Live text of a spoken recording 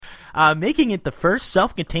making it the first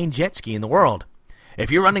self-contained jet ski in the world. If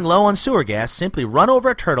you're running low on sewer gas, simply run over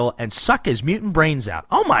a turtle and suck his mutant brains out.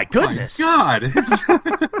 Oh my goodness! My God!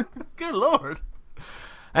 Good Lord!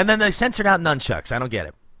 And then they censored out nunchucks. I don't get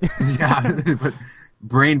it. Yeah, but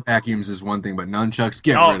brain vacuums is one thing, but nunchucks,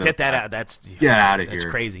 get rid of get that out. Get out of here. That's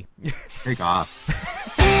crazy. Take off.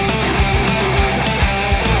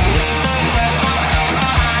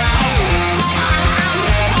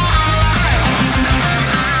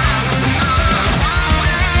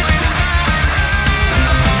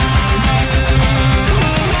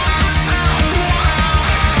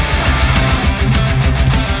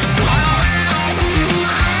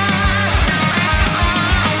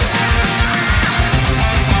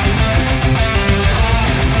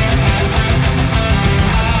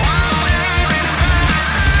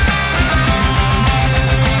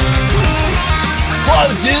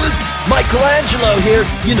 Hello, dudes! Michelangelo here,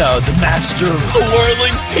 you know, the master of the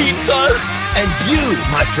whirling pizzas. And you,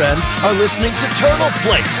 my friend, are listening to Turtle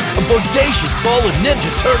Flakes, a bodacious bowl of Ninja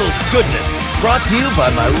Turtles goodness, brought to you by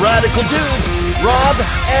my radical dudes, Rob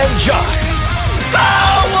and Josh.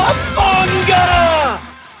 Cowabunga!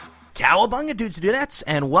 Cowabunga, dudes and dudettes,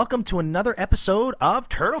 and welcome to another episode of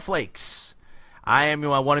Turtle Flakes. I am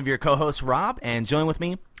one of your co-hosts, Rob, and join with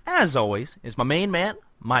me, as always, is my main man,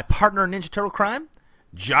 my partner in Ninja Turtle crime,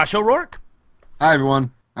 Josh O'Rourke. Hi,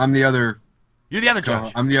 everyone. I'm the other... You're the other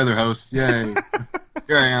Josh. I'm the other host. Yay.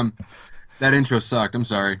 Here I am. That intro sucked. I'm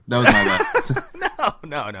sorry. That was my bad.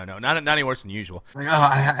 No. Not any worse than usual. Like,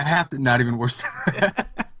 I have to... Not even worse than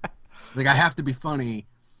that. Like, I have to be funny,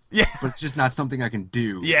 Yeah. but it's just not something I can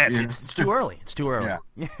do. Yeah, it's too early. It's too early.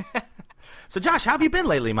 Yeah. So, Josh, how have you been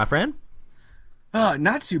lately, my friend?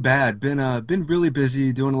 Not too bad. Been really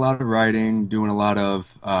busy, doing a lot of writing, doing a lot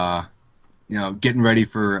of... getting ready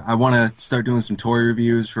for, I want to start doing some toy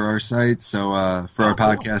reviews for our site, so for our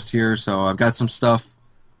podcast here. So I've got some stuff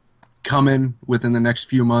coming within the next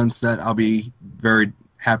few months that I'll be very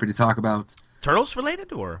happy to talk about. Turtles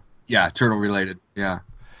related, or? Yeah, turtle related. Yeah.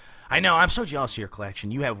 I know. I'm so jealous of your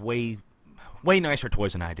collection. You have way nicer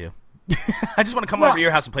toys than I do. I just want to come over to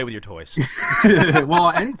your house and play with your toys. Well,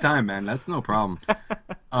 anytime, man. That's no problem.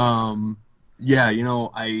 Yeah,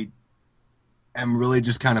 I am really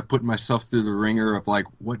just kind of putting myself through the ringer of like,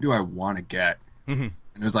 what do I want to get? Mm-hmm. And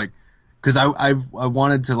it was like, because I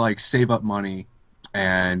wanted to like save up money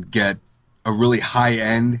and get a really high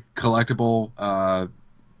end collectible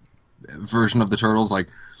version of the turtles. Like,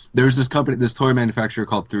 there's this toy manufacturer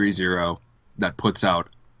called 3-0 that puts out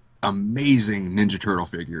amazing Ninja Turtle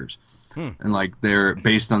figures, and like they're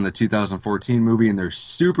based on the 2014 movie, and they're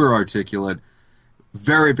super articulate,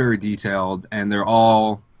 very very detailed, and they're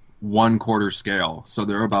all 1/4 scale, so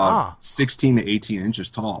they're about 16 to 18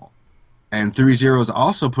 inches tall. And 3-0 is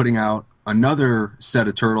also putting out another set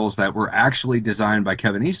of turtles that were actually designed by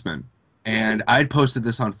Kevin Eastman. And I'd posted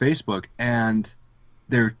this on Facebook, and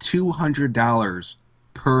they're $200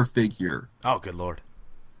 per figure. Oh, good Lord.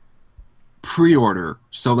 Pre-order,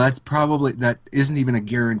 so that isn't even a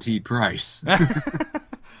guaranteed price. So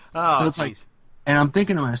it's like, and I'm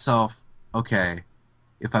thinking to myself, okay,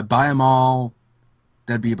 if I buy them all,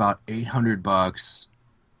 that'd be about $800,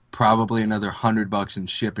 probably another $100 in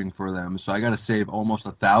shipping for them. So I got to save almost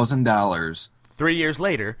 $1,000. 3 years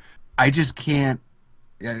later, I just can't.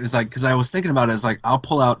 It was like, because I was thinking about it, it's like I'll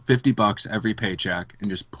pull out $50 every paycheck and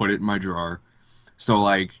just put it in my drawer. So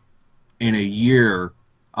like in a year,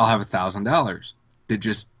 I'll have $1,000 to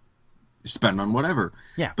just spend on whatever.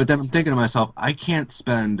 Yeah. But then I'm thinking to myself, I can't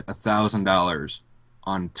spend $1,000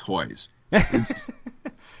 on toys.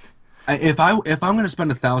 If I'm going to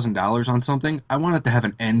spend $1,000 on something, I want it to have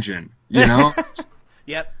an engine, you know?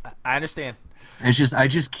 Yep, I understand. It's just, I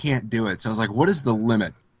just can't do it. So I was like, what is the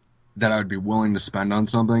limit that I would be willing to spend on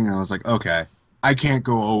something? And I was like, okay, I can't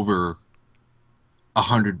go over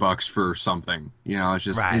 $100 for something. You know, it's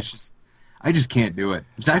just, I just can't do it.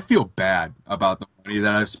 Because I feel bad about the money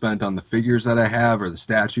that I've spent on the figures that I have, or the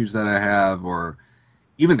statues that I have, or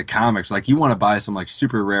even the comics. Like, you want to buy some like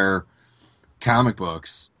super rare comic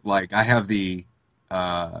books. Like, I have the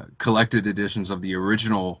collected editions of the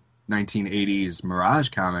original 1980s Mirage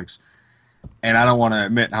comics, and I don't want to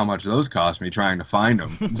admit how much those cost me trying to find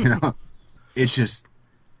them. You know, it's just,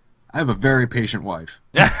 I have a very patient wife.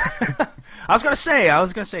 I was gonna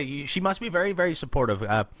say, she must be very, very supportive.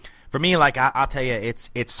 For me, like I'll tell you,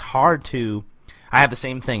 it's hard to. I have the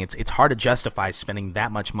same thing. It's hard to justify spending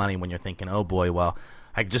that much money when you're thinking, oh boy, well,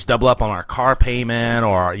 I could just double up on our car payment,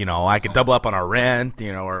 or I could double up on our rent,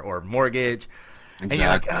 or mortgage. Exactly. And you're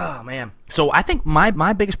like, oh man. So I think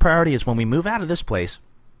my biggest priority is when we move out of this place,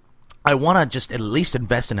 I want to just at least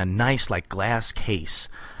invest in a nice like glass case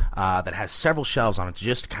that has several shelves on it to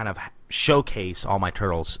just kind of showcase all my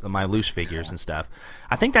turtles, my loose figures and stuff.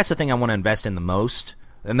 I think that's the thing I want to invest in the most.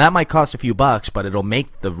 And that might cost a few bucks, but it'll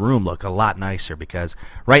make the room look a lot nicer, because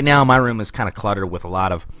right now my room is kind of cluttered with a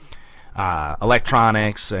lot of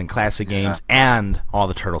electronics and classic games and all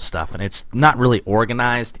the turtle stuff, and it's not really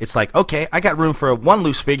organized. It's like, okay, I got room for one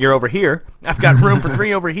loose figure over here, I've got room for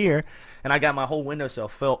 3 over here, and I got my whole windowsill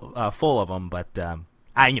full of them. But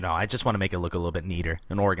I just want to make it look a little bit neater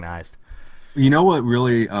and organized. You know what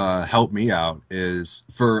really helped me out is,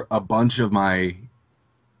 for a bunch of my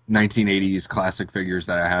 1980s classic figures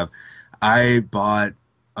that I have, I bought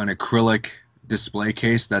an acrylic display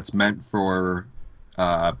case that's meant for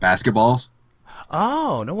basketballs.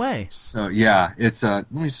 Oh, no way. So yeah, it's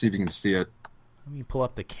let me see if you can see it. Let me pull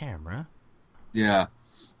up the camera. Yeah,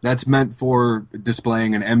 that's meant for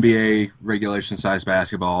displaying an NBA regulation size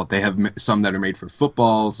basketball. They have some that are made for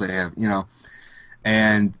footballs. They have,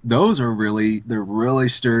 and those are they're really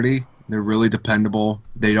sturdy. They're really dependable.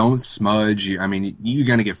 They don't smudge. You're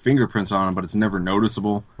going to get fingerprints on them, but it's never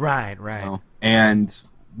noticeable. Right. And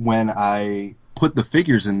when I put the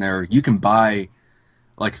figures in there, you can buy,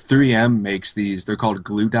 like 3M makes these. They're called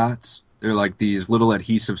glue dots. They're like these little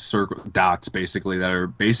adhesive circle dots, basically, that are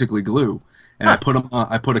basically glue. And I put them.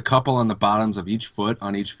 I put a couple on the bottoms of each foot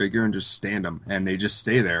on each figure and just stand them, and they just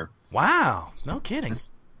stay there. Wow, no kidding.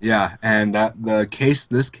 Yeah, and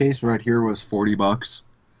this case right here was $40.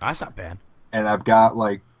 That's not bad. And I've got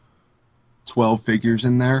like 12 figures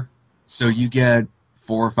in there. So you get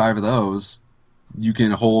 4 or 5 of those. You can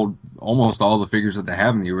hold almost all the figures that they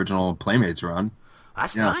have in the original Playmates run.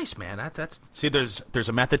 That's nice, man. That's see, there's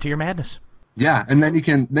a method to your madness. Yeah, and then you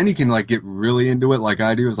can like get really into it, like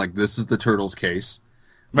I do. Is like, this is the Turtles case,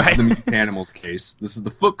 this is the Mutanimals case, this is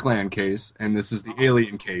the Foot Clan case, and this is the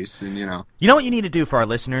Alien case, and You know what you need to do for our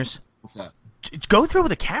listeners? What's that? Go through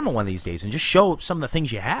with a camera one of these days and just show some of the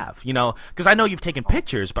things you have, because I know you've taken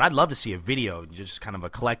pictures, but I'd love to see a video, just kind of a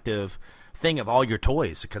collective thing of all your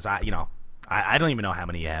toys, because I don't even know how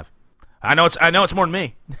many you have. I know it's more than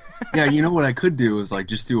me. Yeah, you know what I could do is like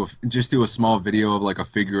just do a small video of like a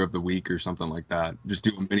figure of the week or something like that. Just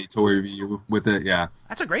do a mini toy review with it. Yeah,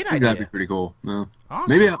 that's a great idea. That'd be pretty cool. Yeah.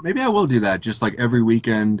 Awesome. Maybe I will do that. Just like every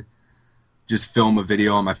weekend, just film a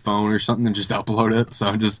video on my phone or something and just upload it.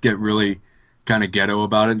 So just get really kind of ghetto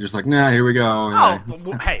about it and just like, nah, here we go. Oh,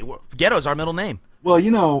 hey, ghetto's our middle name. Well,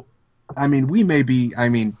 you may be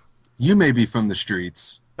from the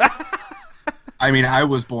streets. I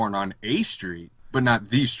was born on a street, but not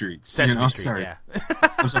the streets. Sesame Street, sorry. Yeah.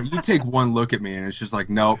 I'm sorry. You take one look at me and it's just like,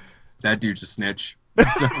 nope, that dude's a snitch.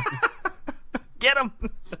 So, get him.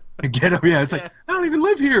 Get him. Yeah. It's like, I don't even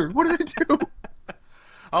live here. What did I do?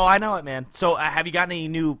 Oh, I know it, man. So, have you got any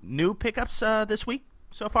new pickups this week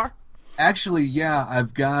so far? Actually, yeah,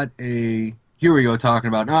 I've got a. Here we go, talking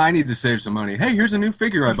about. No, I need to save some money. Hey, here's a new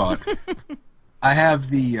figure I bought. I have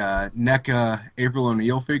the NECA April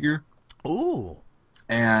O'Neil figure. Ooh.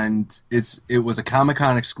 And it was a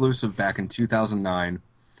Comic-Con exclusive back in 2009.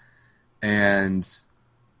 And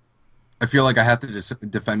I feel like I have to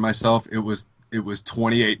defend myself. It was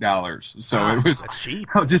 $28. So it was. That's cheap.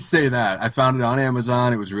 I'll just say that. I found it on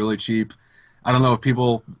Amazon. It was really cheap. I don't know if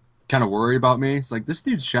people kind of worry about me. It's like, this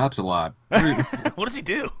dude shops a lot. What does he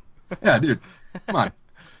do? Yeah, dude. Come on.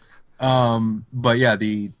 But yeah,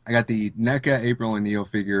 I got the NECA April O'Neil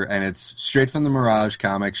figure, and it's straight from the Mirage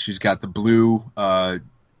comics. She's got the blue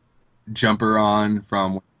jumper on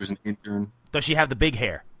from when she was an intern. Does she have the big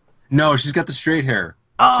hair? No, she's got the straight hair.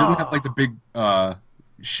 Oh. She doesn't have like the big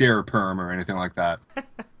Cher perm or anything like that.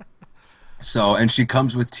 So, and she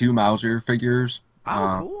comes with 2 Mauser figures.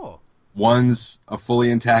 Oh, cool. One's a fully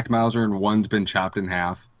intact Mauser, and one's been chopped in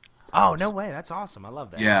half. Oh, no way. That's awesome. I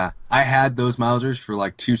love that. Yeah. I had those Mausers for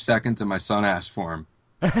like 2 seconds, and my son asked for them.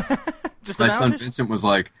 Just the Mausers?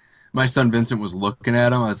 My son Vincent was looking at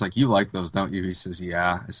them. I was like, you like those, don't you? He says,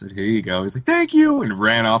 yeah. I said, here you go. He's like, thank you, and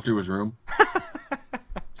ran off to his room.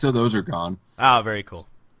 So those are gone. Oh, very cool.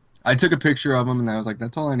 I took a picture of them, and I was like,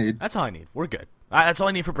 that's all I need. That's all I need. We're good. That's all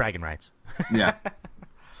I need for bragging rights. Yeah.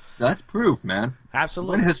 That's proof, man.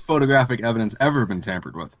 Absolutely. When has photographic evidence ever been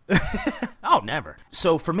tampered with? Oh, never.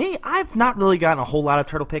 So for me, I've not really gotten a whole lot of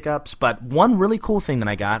turtle pickups, but one really cool thing that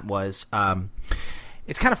I got was,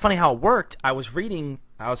 it's kind of funny how it worked. I was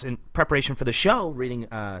in preparation for the show, reading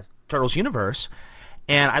Turtles Universe,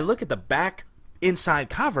 and I look at the back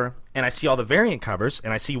inside cover, and I see all the variant covers,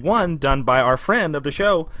 and I see one done by our friend of the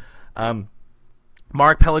show,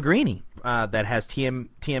 Mark Pellegrini. That has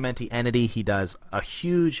TMNT Entity. He does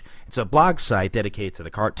it's a blog site dedicated to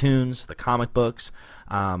the cartoons, the comic books.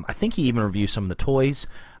 I think he even reviews some of the toys.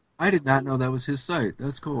 I did not know that was his site.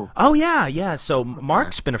 That's cool. Oh yeah, yeah. So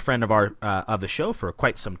Mark's been a friend of our of the show for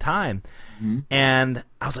quite some time, and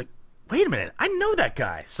I was like, wait a minute, I know that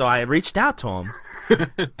guy. So I reached out to him,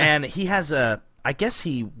 and he has I guess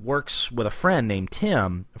he works with a friend named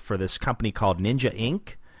Tim for this company called Ninja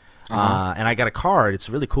Inc. And I got a card. It's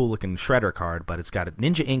a really cool looking Shredder card, but it's got a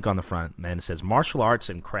Ninja Inc. on the front, and it says Martial Arts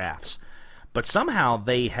and Crafts. But somehow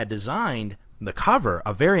they had designed the cover,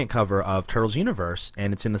 a variant cover of Turtles Universe,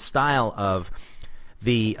 and it's in the style of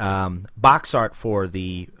the box art for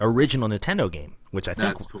the original Nintendo game, which I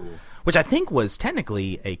think That's cool. Which I think was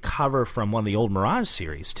technically a cover from one of the old Mirage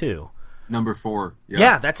series too. Number 4.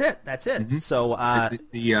 Yeah, that's it. That's it. So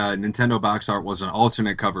the Nintendo box art was an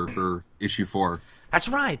alternate cover for issue 4. That's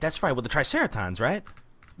right. That's right. With the Triceratons, right?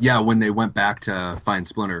 Yeah, when they went back to find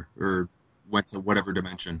Splinter or went to whatever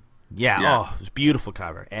dimension. Yeah. Yeah. Oh, it was a beautiful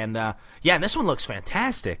cover, and and this one looks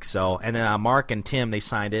fantastic. So, and then Mark and Tim, they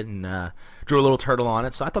signed it and drew a little turtle on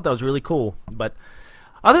it. So I thought that was really cool. But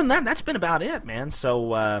other than that, that's been about it, man.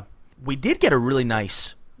 So we did get a really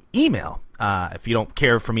nice email. If you don't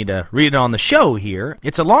care for me to read it on the show here,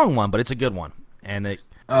 it's a long one, but it's a good one. And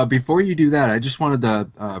before you do that, I just wanted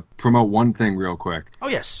to promote one thing real quick. oh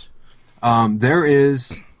yes, There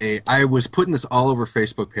is I was putting this all over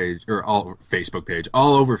Facebook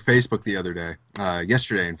the other day,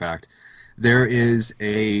 yesterday in fact. There is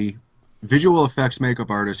a visual effects makeup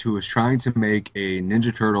artist who is trying to make a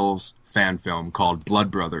Ninja Turtles fan film called Blood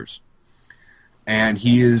Brothers. And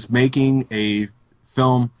he is making a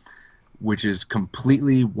film which is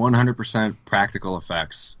completely 100% practical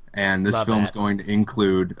effects. And this Love film is that. going to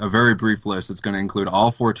include a very brief list. It's going to include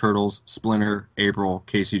all 4 Turtles, Splinter, April,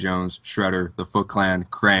 Casey Jones, Shredder, the Foot Clan,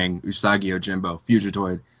 Krang, Usagi Yojimbo,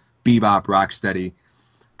 Fugitoid, Bebop, Rocksteady,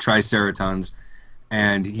 Triceratons,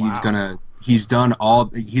 and he's got a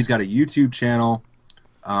YouTube channel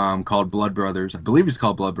called Blood Brothers. I believe it's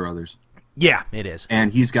called Blood Brothers. yeah, it is.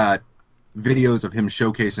 And he's got videos of him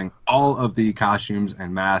showcasing all of the costumes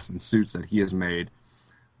and masks and suits that he has made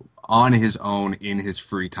on his own in his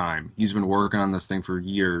free time. He's been working on this thing for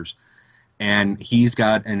years, and he's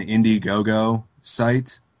got an Indiegogo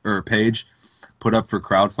site or page put up for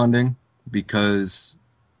crowdfunding because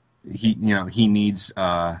he needs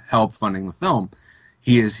help funding the film.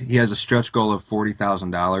 He has a stretch goal of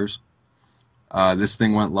 $40,000. This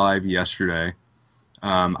thing went live yesterday.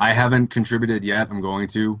 I haven't contributed yet. I'm going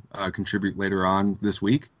to contribute later on this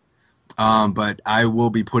week. But I will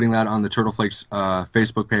be putting that on the Turtle Flakes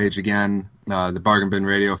Facebook page again, the Bargain Bin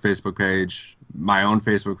Radio Facebook page, my own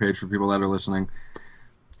Facebook page for people that are listening.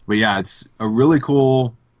 But yeah, it's a really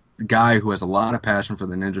cool guy who has a lot of passion for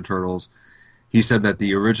the Ninja Turtles. He said that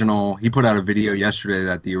he put out a video yesterday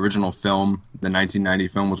that the original film, the 1990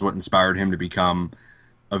 film, was what inspired him to become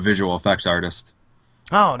a visual effects artist.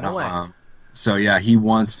 Oh, no way. So yeah, he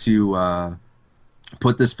wants to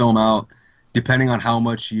put this film out. Depending on how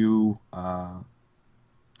much you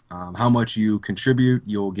contribute,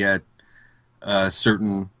 you'll get a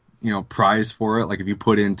certain prize for it. Like if you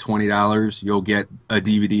put in $20, you'll get a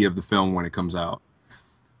DVD of the film when it comes out.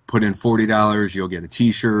 Put in $40, you'll get a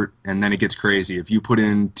T-shirt, and then it gets crazy. If you put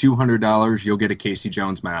in $200, you'll get a Casey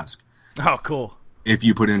Jones mask. Oh, cool. If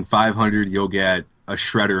you put in $500, you'll get a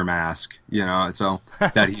Shredder mask. So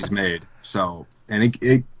that he's made. So and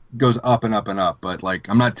it goes up and up and up, but like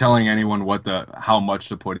I'm not telling anyone how much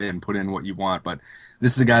to put in what you want, but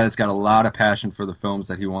this is a guy that's got a lot of passion for the film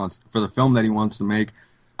that he wants to make.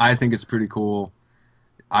 I think it's pretty cool.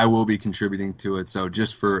 I will be contributing to it, so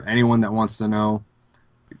just for anyone that wants to know,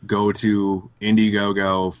 go to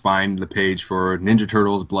Indiegogo, find the page for Ninja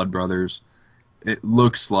Turtles Blood Brothers. It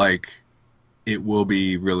looks like it will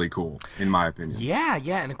be really cool, in my opinion. Yeah,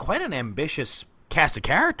 and quite an ambitious cast of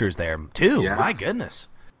characters there too. Yeah. My goodness.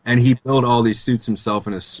 And he built all these suits himself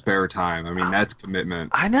in his spare time. I mean, that's commitment.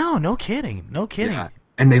 I know, no kidding. Yeah.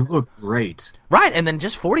 And they look great. Right, and then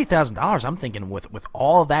just $40,000, I'm thinking with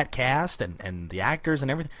all that cast and the actors and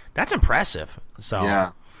everything, that's impressive. So Yeah.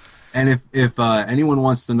 And if anyone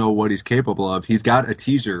wants to know what he's capable of, he's got a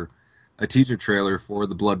teaser trailer for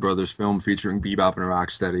the Blood Brothers film featuring Bebop and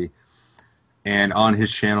Rocksteady. And on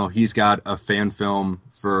his channel, he's got a fan film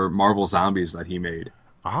for Marvel Zombies that he made.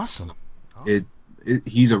 Awesome.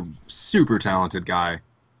 He's a super talented guy.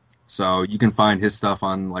 So you can find his stuff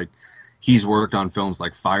on, he's worked on films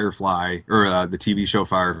like Firefly, or the TV show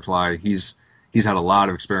Firefly. He's had a lot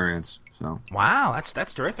of experience. So Wow,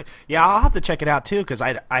 that's terrific. Yeah, I'll have to check it out too, because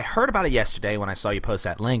I heard about it yesterday when I saw you post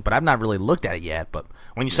that link, but I've not really looked at it yet. But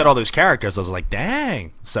when you said all those characters, I was like,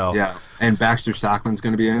 dang. So yeah, and Baxter Stockman's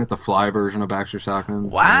going to be in it, the Fly version of Baxter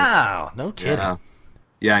Stockman. Wow, no kidding. Yeah.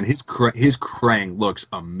 Yeah, and his Krang looks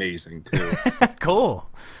amazing too. Cool.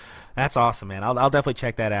 That's awesome, man. I'll definitely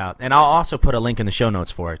check that out. And I'll also put a link in the show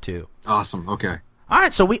notes for it, too. Awesome. Okay. All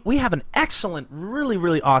right, so we have an excellent, really,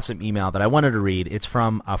 really awesome email that I wanted to read. It's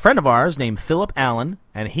from a friend of ours named Philip Allen,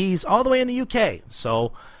 and he's all the way in the UK.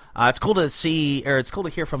 So it's cool to see, or it's cool to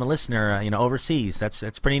hear from a listener, overseas.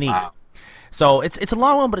 That's pretty neat. Wow. So it's a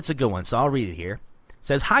long one, but it's a good one. So I'll read it here. It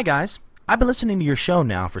says, "Hi guys, I've been listening to your show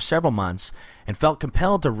now for several months, and felt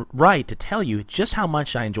compelled to write to tell you just how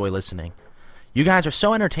much I enjoy listening. You guys are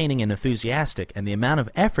so entertaining and enthusiastic, and the amount of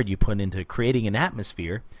effort you put into creating an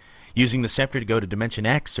atmosphere, using the scepter to go to Dimension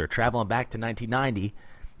X or traveling back to 1990,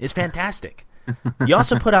 is fantastic. You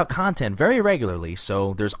also put out content very regularly,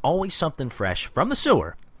 so there's always something fresh from the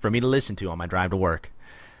sewer for me to listen to on my drive to work."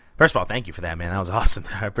 First of all, thank you for that, man. That was awesome.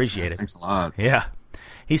 I appreciate it. Thanks a lot. Yeah.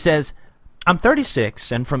 He says, "I'm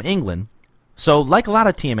 36 and from England, so like a lot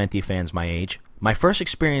of TMNT fans my age, my first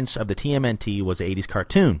experience of the TMNT was an 80s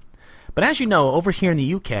cartoon. But as you know, over here in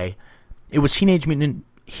the UK, it was Teenage Mutant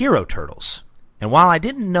Hero Turtles. And while I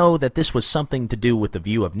didn't know that this was something to do with the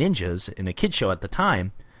view of ninjas in a kid show at the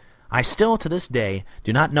time, I still, to this day,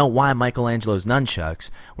 do not know why Michelangelo's nunchucks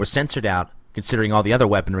were censored out, considering all the other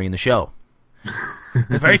weaponry in the show."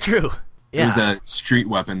 Very true. Yeah. It was a street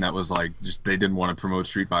weapon that was just they didn't want to promote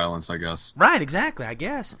street violence, I guess. Right, exactly, I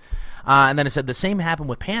guess. And then it said the same happened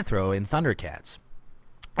with Panthro in Thundercats.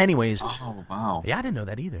 Anyways. Oh, wow. Yeah, I didn't know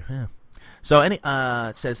that either. Yeah. So it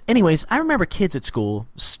says, "Anyways, I remember kids at school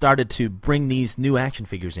started to bring these new action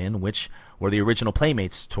figures in, which were the original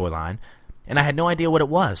Playmates toy line, and I had no idea what it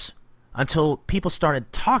was until people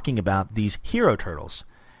started talking about these Hero Turtles.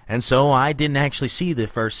 And so I didn't actually see the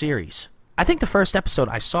first series. I think the first episode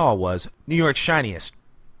I saw was New York's Shiniest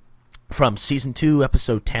from Season 2,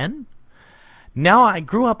 Episode 10. Now I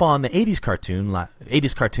grew up on the 80s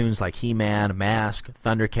cartoons like He-Man, Mask,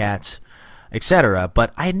 Thundercats, etc.,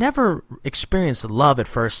 but I had never experienced love at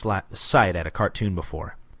first sight at a cartoon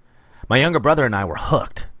before. My younger brother and I were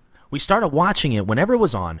hooked. We started watching it whenever it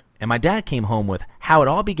was on, and my dad came home with How It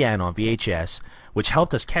All Began on VHS, which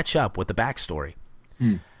helped us catch up with the backstory.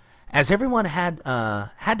 As everyone had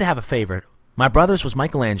to have a favorite, my brother's was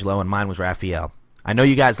Michelangelo and mine was Raphael. I know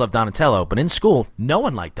you guys love Donatello, but in school, no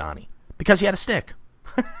one liked Donnie because he had a stick."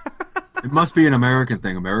 It must be an American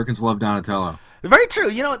thing. Americans love Donatello. Very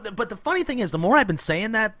true. But the funny thing is, the more I've been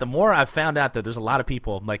saying that, the more I've found out that there's a lot of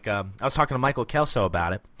people. Like I was talking to Michael Kelso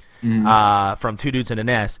about it from Two Dudes and a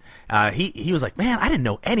Nest. He was like, "Man, I didn't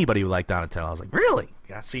know anybody who liked Donatello." I was like, "Really?"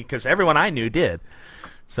 Yeah, see, because everyone I knew did.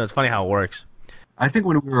 So it's funny how it works. I think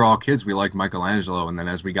when we were all kids, we liked Michelangelo, and then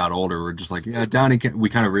as we got older, we're just like, yeah, we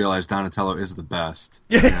kind of realized Donatello is the best.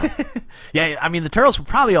 Yeah, I mean, the Turtles would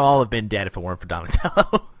probably all have been dead if it weren't for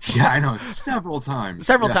Donatello. Yeah, I know, several times.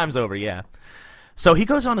 Times over, yeah. So he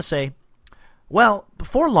goes on to say, "Well,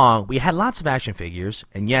 before long, we had lots of action figures,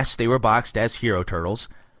 and yes, they were boxed as Hero Turtles,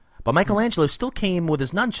 but Michelangelo still came with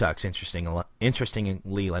his nunchucks,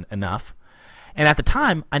 interestingly enough. And at the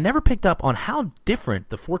time, I never picked up on how different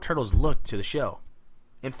the four turtles looked to the show.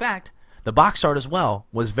 In fact, the box art as well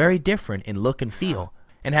was very different in look and feel,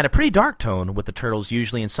 and had a pretty dark tone with the turtles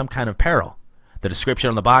usually in some kind of peril. The description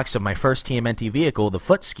on the box of my first TMNT vehicle, the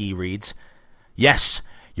Foot Ski, reads, 'Yes,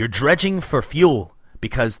 you're dredging for fuel,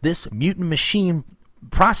 because this mutant machine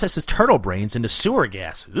processes turtle brains into sewer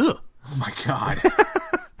gas.'" Ugh. Oh my god.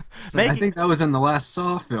 I think that was in the last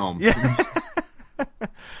Saw film. Yeah.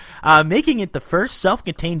 Making it the first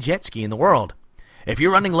self-contained jet ski in the world. If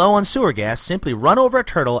you're running low on sewer gas, simply run over a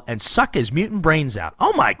turtle and suck his mutant brains out.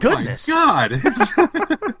 Oh my goodness! Oh my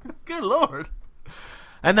god! Good lord!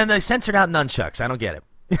 And then they censored out nunchucks. I don't get it.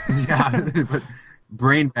 Yeah, but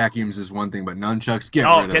brain vacuums is one thing, but nunchucks, get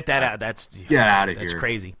that out. Get out of here. That's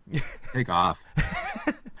crazy. Take off.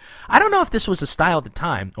 I don't know if this was a style at the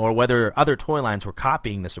time or whether other toy lines were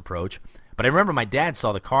copying this approach, but I remember my dad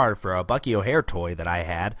saw the card for a Bucky O'Hare toy that I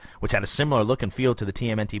had, which had a similar look and feel to the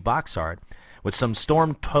TMNT box art, with some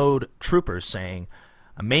storm-toed troopers saying,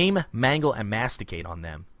 "Maim, mangle, and masticate" on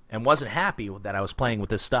them, and wasn't happy that I was playing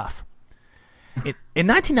with this stuff. In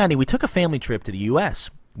 1990, we took a family trip to the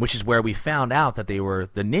U.S., which is where we found out that they were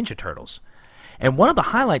the Ninja Turtles. And one of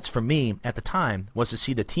the highlights for me at the time was to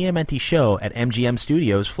see the TMNT show at MGM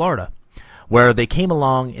Studios, Florida, where they came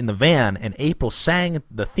along in the van and April sang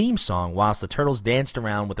the theme song whilst the Turtles danced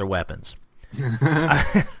around with their weapons.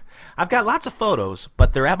 I've got lots of photos,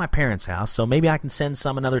 but they're at my parents' house, so maybe I can send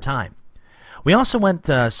some another time. We also went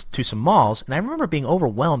to some malls, and I remember being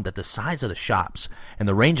overwhelmed at the size of the shops and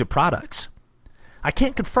the range of products. I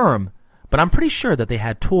can't confirm, but I'm pretty sure that they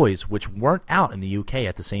had toys which weren't out in the UK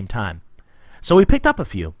at the same time. So we picked up a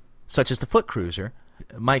few, such as the Foot Cruiser,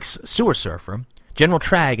 Mike's Sewer Surfer, General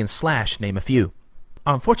Trag, and Slash, name a few.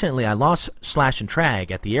 Unfortunately, I lost Slash and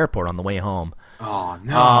Trag at the airport on the way home. Oh,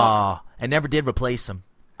 no. I never did replace them.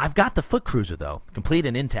 I've got the Foot Cruiser, though, complete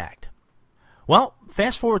and intact. Well,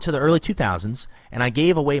 fast forward to the early 2000s, and I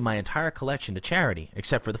gave away my entire collection to charity,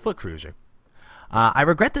 except for the Foot Cruiser. I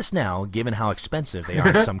regret this now, given how expensive they are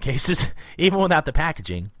in some cases, even without the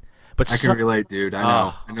packaging. But I can relate, dude.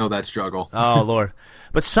 I know that struggle. Oh, Lord.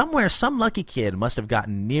 But somewhere, some lucky kid must have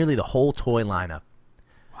gotten nearly the whole toy lineup.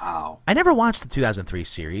 Wow. I never watched the 2003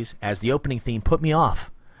 series, as the opening theme put me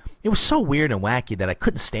off. It was so weird and wacky that I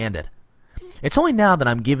couldn't stand it. It's only now that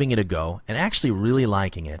I'm giving it a go and actually really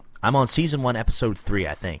liking it. I'm on Season 1, Episode 3,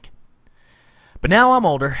 I think. But now I'm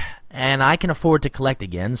older, and I can afford to collect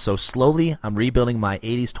again, so slowly I'm rebuilding my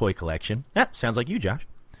 80s toy collection. Sounds like you, Josh.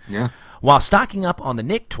 Yeah. While stocking up on the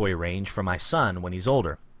Nick toy range for my son when he's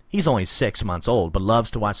older. He's only 6 months old, but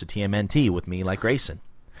loves to watch the TMNT with me like Grayson.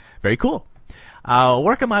 Very cool.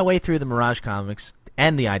 Working my way through the Mirage comics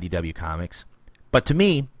and the IDW comics. But to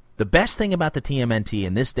me, the best thing about the TMNT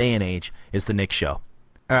in this day and age is the Nick show.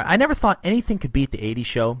 I never thought anything could beat the 80s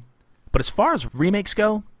show, but as far as remakes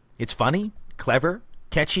go, it's funny, clever,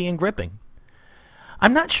 catchy, and gripping.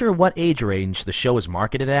 I'm not sure what age range the show is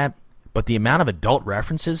marketed at, but the amount of adult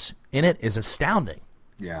references in it is astounding.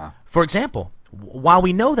 Yeah. For example, while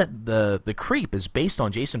we know that the Creep is based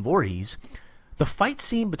on Jason Voorhees, the fight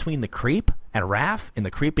scene between the Creep and Raph in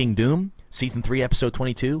The Creeping Doom, Season 3, Episode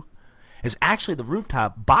 22, is actually the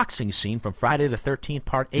rooftop boxing scene from Friday the 13th,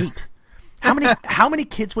 Part 8. How many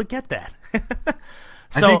kids would get that?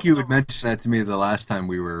 I think you had mentioned that to me the last time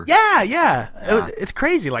we were... Yeah. It's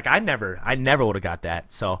crazy. Like, I never would have got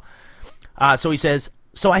that. So he says,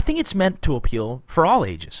 so I think it's meant to appeal for all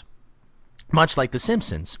ages, much like The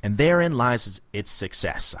Simpsons, and therein lies its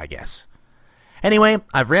success, I guess. Anyway,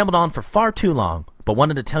 I've rambled on for far too long, but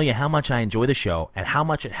wanted to tell you how much I enjoy the show and how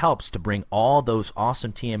much it helps to bring all those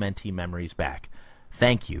awesome TMNT memories back.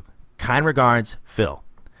 Thank you. Kind regards, Phil.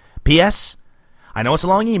 P.S. I know it's a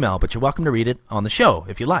long email, but you're welcome to read it on the show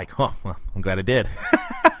if you like. Oh, well, I'm glad I did.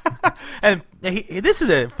 And this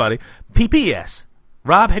is funny. P.P.S.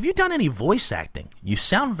 Rob, have you done any voice acting? You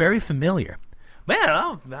sound very familiar.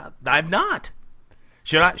 Man, I've not.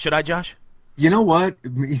 Should I, Josh? You know what?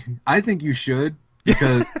 I think you should,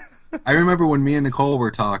 because I remember when me and Nicole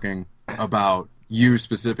were talking about you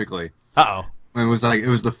specifically. Uh-oh. And it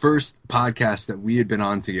was the first podcast that we had been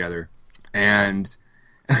on together, and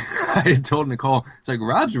I had told Nicole, it's like,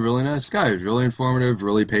 Rob's a really nice guy. He's really informative,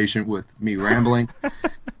 really patient with me rambling.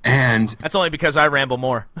 And that's only because I ramble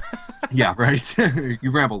more. Yeah, right.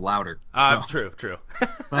 You ramble louder. True.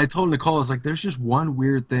 But I told Nicole, I was like, there's just one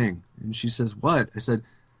weird thing. And she says, what? I said,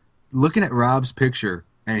 looking at Rob's picture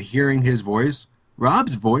and hearing his voice,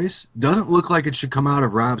 Rob's voice doesn't look like it should come out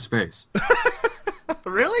of Rob's face.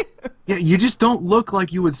 Really? Yeah, you just don't look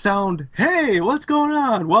like you would sound, hey, what's going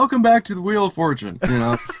on? Welcome back to the Wheel of Fortune. You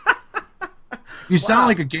know? You sound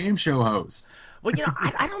like a game show host. Well,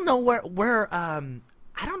 I don't know where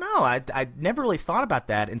I don't know. I never really thought about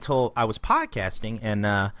that until I was podcasting,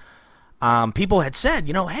 and people had said,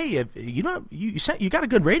 hey, you got a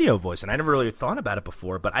good radio voice, and I never really thought about it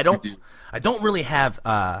before. But I don't really have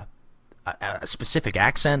a specific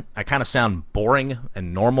accent. I kind of sound boring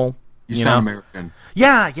and normal. You sound American.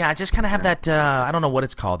 Yeah. I just kind of have that, I don't know what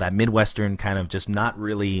it's called, that Midwestern kind of just not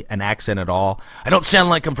really an accent at all. I don't sound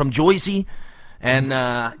like I'm from Jersey, and,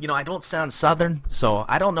 I don't sound Southern, so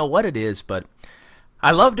I don't know what it is, but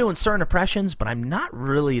I love doing certain impressions, but I'm not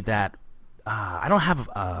really that, I don't have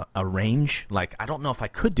a range. Like, I don't know if I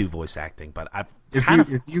could do voice acting, but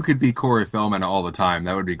if you could be Corey Feldman all the time,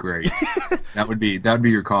 that would be great. that would be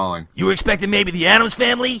your calling. You were expecting maybe the Addams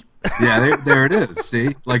Family? Yeah, there it is. See?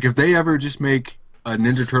 Like, if they ever just make a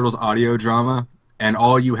Ninja Turtles audio drama and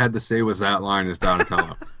all you had to say was that line is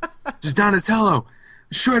Donatello. Just Donatello,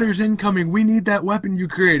 Shredder's incoming. We need that weapon you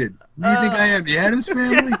created. Who do you think I am, the Addams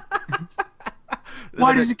Family?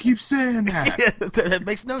 Why does it keep saying that? That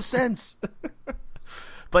makes no sense.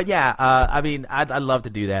 But yeah, I'd love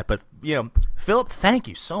to do that. But Philip, thank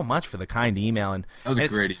you so much for the kind email. And that was a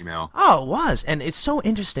great email. Oh, it was, and it's so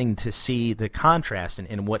interesting to see the contrast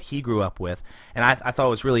in what he grew up with. And I thought it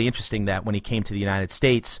was really interesting that when he came to the United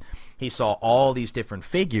States, he saw all these different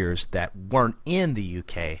figures that weren't in the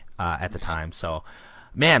UK at the time. So,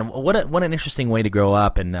 man, what an interesting way to grow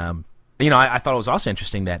up. And I thought it was also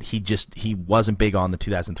interesting that he wasn't big on the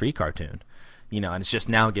 2003 cartoon, and it's just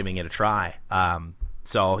now giving it a try.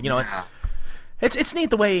 It's neat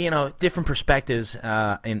the way, different perspectives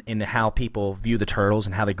in how people view the Turtles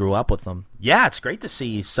and how they grew up with them. Yeah, it's great to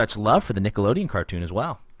see such love for the Nickelodeon cartoon as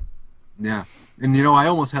well. Yeah. And you know, I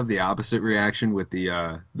almost have the opposite reaction with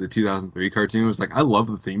the 2003 cartoon. It was like I love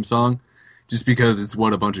the theme song just because it's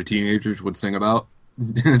what a bunch of teenagers would sing about.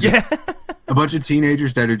 Yeah. A bunch of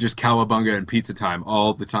teenagers that are just cowabunga and pizza time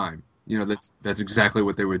all the time. You know, that's exactly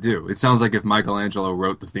what they would do. It sounds like if Michelangelo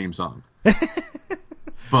wrote the theme song.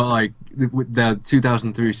 But like the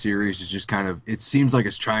 2003 series is just kind of, it seems like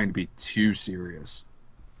it's trying to be too serious.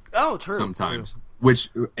 Oh, true. Sometimes. True. Which,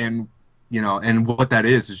 and you know, and what that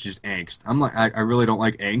is just angst. I'm like, I really don't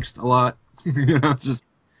like angst a lot. You know, it's just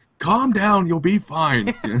calm down, you'll be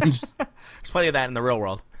fine. You know, just, There's plenty of that in the real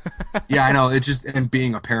world. yeah, I know. It's just, and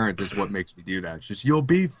being a parent is what makes me do that. It's just, you'll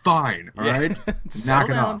be fine, all right? Just knock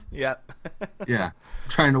settle it down. off. Yep. Yeah,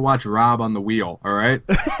 trying to watch Rob on the wheel, all right?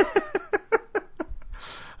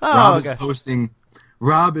 Oh, Rob okay. is hosting.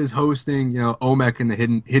 Rob is hosting. You know, Olmec in the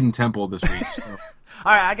Hidden Temple this week. So.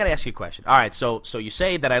 All right, I got to ask you a question. All right, so you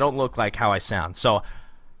say that I don't look like how I sound. So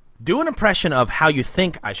do an impression of how you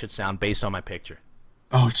think I should sound based on my picture.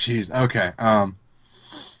 Oh, jeez. Okay. Oh,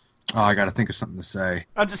 I got to think of something to say.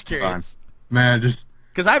 I'm just curious. Man, just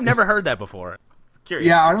Because I've never heard that before. Curious.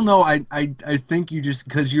 yeah. I don't know. I think you just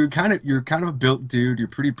because you're kind of a built dude. You're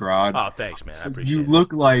pretty broad. Oh, thanks, man. I So appreciate you it.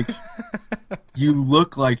 look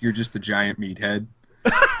like you're just a giant meathead.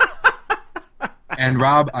 And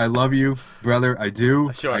Rob, I love you, brother. I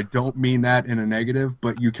do. Sure. I don't mean that in a negative,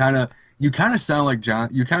 but you kind of sound like John.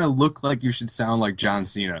 You kind of look like you should sound like John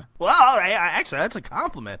Cena. Well, all right. Actually, that's a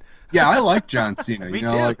compliment. Yeah, I like John Cena. Me you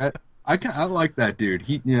know, too. like I like that dude.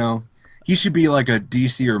 He should be like a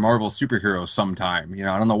DC or Marvel superhero sometime. You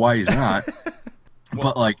know, I don't know why he's not,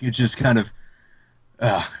 but like it's just kind of.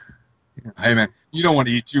 Hey man, you don't want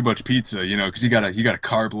to eat too much pizza, you know, because you got a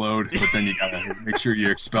carb load, but then you gotta make sure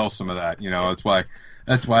you expel some of that. You know, that's why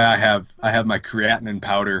I have my creatinine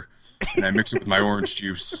powder, and I mix it with my orange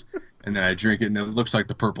juice, and then I drink it, and it looks like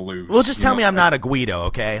the purple ooze. Well, just you tell know? me I'm not a Guido,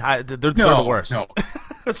 okay? They're the worst. No,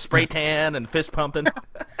 Spray tan and fist pumping.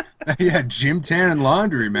 yeah, gym tan and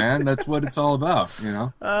laundry, man. That's what it's all about, you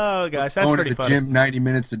know. Oh, gosh, that's Going pretty to the funny. gym 90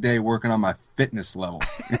 minutes a day, working on my fitness level.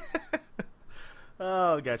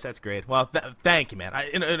 Oh, gosh, that's great. Well, thank you, man.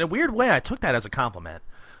 In a weird way, I took that as a compliment.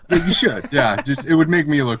 Yeah, you should. Yeah, just it would make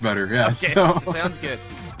me look better. Yeah. Okay, So sounds good.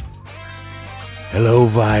 Hello,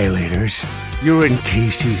 Violators. You're in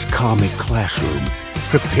Casey's comic classroom.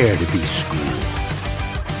 Prepare to be schooled.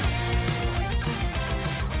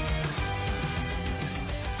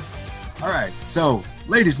 all right. So,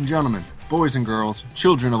 ladies and gentlemen, boys and girls,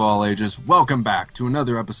 children of all ages, welcome back to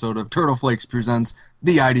another episode of Turtle Flakes presents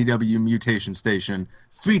the IDW Mutation Station,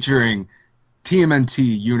 featuring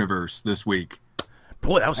TMNT Universe this week.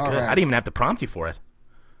 Boy, that was good. right. I didn't even have to prompt you for it.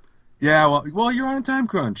 Yeah, well, you're on a time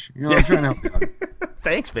crunch. You know, I'm trying to help you out.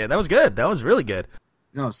 Thanks, man. That was good. That was really good.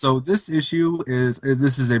 No, so this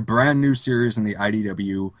is a brand new series in the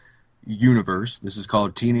IDW universe. This is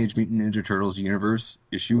called Teenage Mutant Ninja Turtles Universe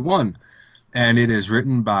Issue 1. And it is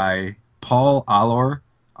written by Paul Allor.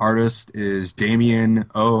 Artist is Damien.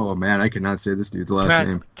 Oh man, I cannot say this dude's last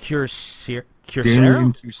name. Cursero?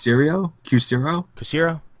 Damien Cusero.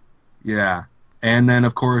 Cusero? Yeah, and then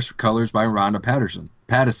of course colors by Rhonda Pattison.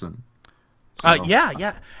 So,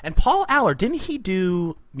 Yeah. And Paul Allor, didn't he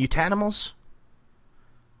do Mutanimals?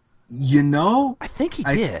 you know, I think he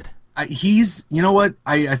did. he's. You know what?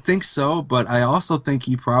 I think so, but I also think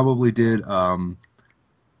he probably did.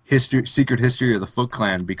 Secret History of the Foot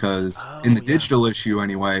Clan, because in the digital issue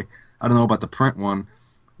anyway, I don't know about the print one,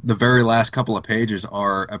 the very last couple of pages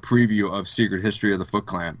are a preview of Secret History of the Foot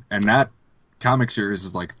Clan, and that comic series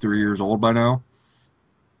is like 3 years old by now.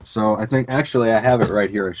 So I think actually I have it right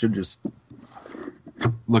here. I should just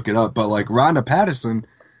look it up. But like Rhonda Pattison,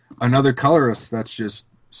 another colorist that's just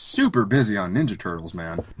super busy on Ninja Turtles,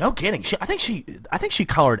 man. No kidding. I think she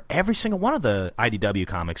colored every single one of the IDW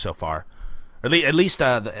comics so far. At least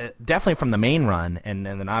definitely from the main run, and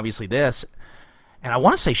then obviously this. And I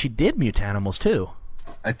want to say she did Mutanimals too.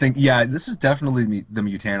 I think, yeah, this is definitely the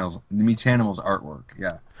Mutanimals artwork,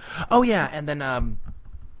 yeah. Oh yeah, and then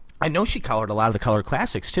I know she colored a lot of the Color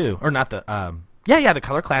Classics too, or not the the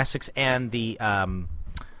Color Classics and the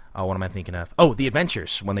what am I thinking of? Oh, the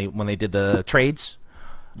Adventures when they did the trades.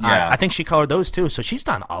 Yeah. I think she colored those too. So she's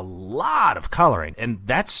done a lot of coloring, and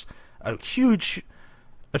that's a huge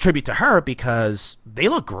attribute to her because they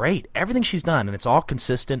look great. Everything she's done, and it's all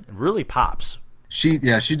consistent. It really pops. She's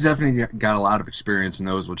definitely got a lot of experience and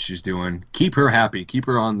knows what she's doing. Keep her happy. Keep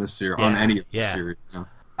her on this series, on any of the series. You know?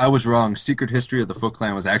 I was wrong. Secret History of the Foot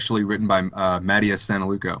Clan was actually written by Mattias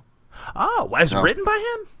Santaluco. Oh, was it written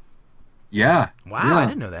by him? Yeah. Wow, yeah. I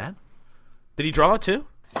didn't know that. Did he draw it too?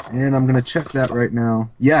 And I'm going to check that right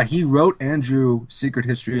now. Yeah, he wrote and drew Secret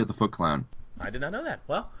History of the Foot Clan. I did not know that.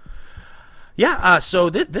 Well, yeah, so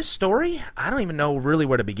this story, I don't even know really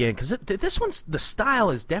where to begin, because this one's, the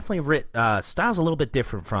style is definitely style's a little bit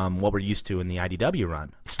different from what we're used to in the IDW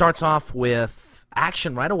run. It starts off with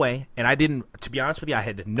action right away, and I didn't, to be honest with you, I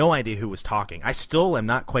had no idea who was talking. I still am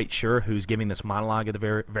not quite sure who's giving this monologue at the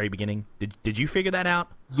very, very beginning. Did you figure that out?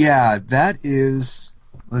 Yeah, that is,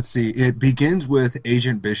 let's see, it begins with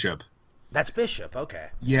Agent Bishop. That's Bishop, okay.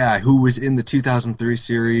 Yeah, who was in the 2003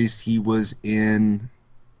 series. He was in,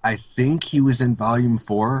 I think he was in Volume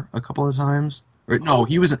 4 a couple of times. Or no,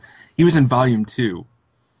 he was in Volume 2.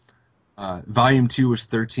 Volume 2 was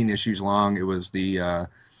 13 issues long. It was the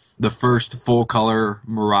first full-color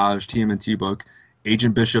Mirage TMNT book.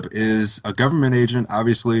 Agent Bishop is a government agent,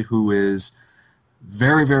 obviously, who is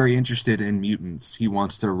very, very interested in mutants. He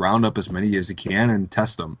wants to round up as many as he can and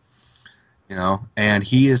test them. You know, and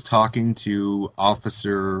he is talking to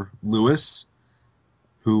Officer Lewis,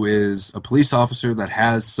 who is a police officer that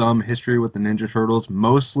has some history with the Ninja Turtles,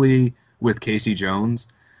 mostly with Casey Jones.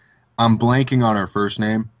 I'm blanking on her first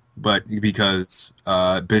name, but because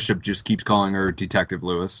Bishop just keeps calling her Detective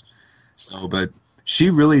Lewis. So, but she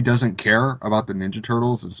really doesn't care about the Ninja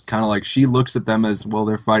Turtles. It's kind of like she looks at them as, well,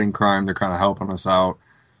 they're fighting crime, they're kind of helping us out.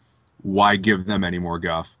 Why give them any more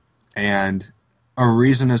guff? And a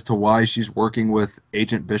reason as to why she's working with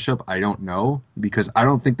Agent Bishop, I don't know, because I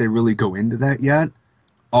don't think they really go into that yet.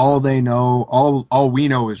 All they know, all we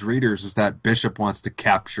know as readers is that Bishop wants to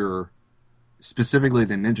capture, specifically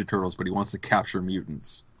the Ninja Turtles, but he wants to capture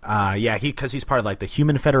mutants. Yeah, because he's part of like the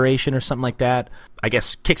Human Federation or something like that. I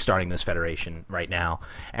guess kickstarting this federation right now.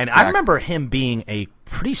 And exactly. I remember him being a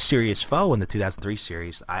pretty serious foe in the 2003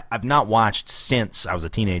 series. I've not watched since I was a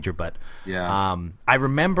teenager, but yeah. I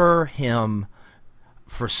remember him.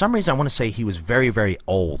 For some reason, I want to say he was very, very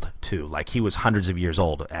old, too. Like, he was hundreds of years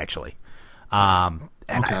old, actually. And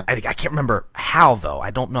okay. I can't remember how, though.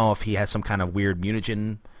 I don't know if he has some kind of weird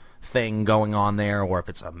mutagen thing going on there or if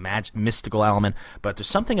it's a mystical element. But there's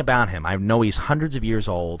something about him. I know he's hundreds of years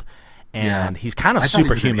old, and he's kind of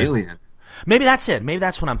superhuman. He was an alien. Maybe that's it. Maybe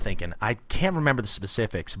that's what I'm thinking. I can't remember the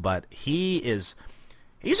specifics, but he's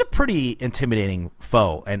a pretty intimidating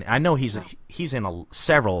foe. And I know he's in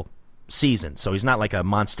several season, so he's not like a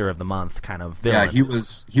monster of the month kind of villain.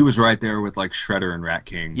 Yeah, he was right there with like Shredder and Rat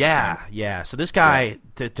King. Yeah. So this guy,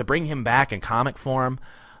 to bring him back in comic form,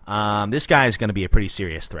 this guy is going to be a pretty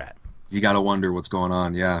serious threat. You got to wonder what's going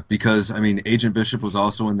on, yeah. Because, I mean, Agent Bishop was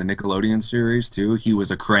also in the Nickelodeon series, too. He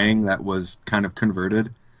was a Krang that was kind of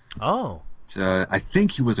converted. Oh. I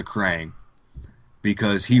think he was a Krang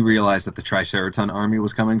because he realized that the Triceraton army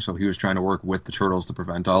was coming, so he was trying to work with the Turtles to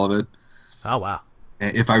prevent all of it. Oh, wow.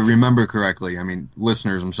 If I remember correctly, I mean,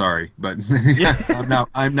 listeners, I'm sorry, but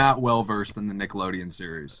I'm not well versed in the Nickelodeon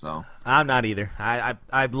series, so I'm not either.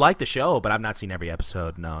 I like the show, but I've not seen every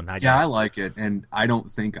episode. No, not yeah, yet. I like it, and I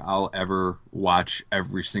don't think I'll ever watch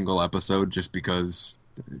every single episode just because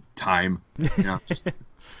time. You know,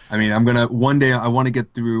 I mean, one day I want to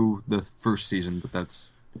get through the first season, but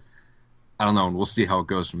I don't know, and we'll see how it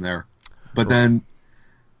goes from there. But then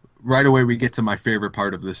right away we get to my favorite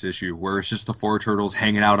part of this issue, where it's just the four turtles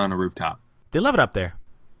hanging out on a rooftop. They love it up there.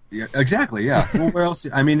 Yeah, exactly, yeah. Well, where else?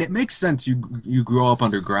 I mean, it makes sense. You grow up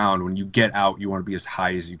underground. When you get out, you want to be as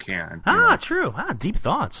high as you can. You know? True. Deep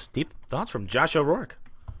thoughts. Deep thoughts from Josh O'Rourke.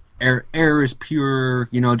 Air is pure,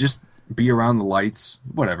 just be around the lights,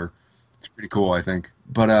 whatever. It's pretty cool, I think.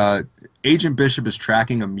 But Agent Bishop is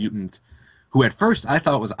tracking a mutant who at first I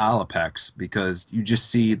thought was Alapex, because you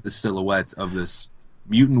just see the silhouette of this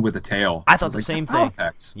mutant with a tail. I thought the same thing.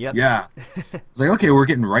 Yep. Yeah. It's like, okay, we're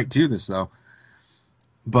getting right to this, though.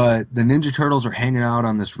 But the Ninja Turtles are hanging out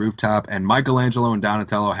on this rooftop, and Michelangelo and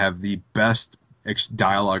Donatello have the best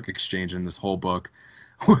dialogue exchange in this whole book,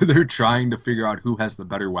 where they're trying to figure out who has the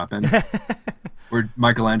better weapon. Where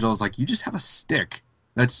Michelangelo's like, you just have a stick.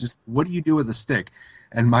 That's just, what do you do with a stick?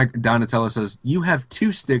 And Donatello says, you have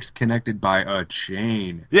two sticks connected by a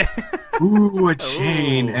chain. Yeah. Ooh, a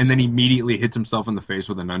chain. Ooh. And then he immediately hits himself in the face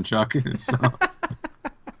with a nunchuck.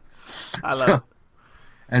 I love it.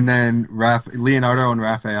 And then Leonardo and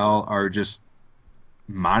Raphael are just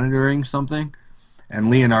monitoring something. And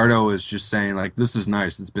Leonardo is just saying, like, this is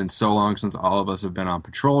nice. It's been so long since all of us have been on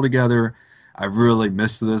patrol together. I've really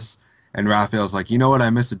missed this. And Raphael's like, you know what? I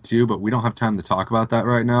miss it too, but we don't have time to talk about that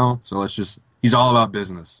right now. So let's just... He's all about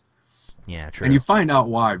business. Yeah, true. And you find out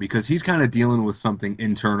why, because he's kind of dealing with something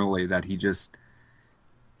internally that he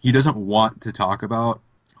doesn't want to talk about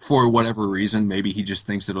for whatever reason. Maybe he just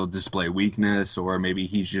thinks it'll display weakness, or maybe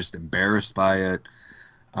he's just embarrassed by it.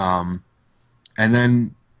 And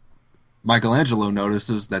then Michelangelo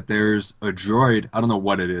notices that there's a droid. I don't know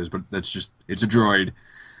what it is, but it's a droid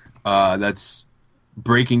that's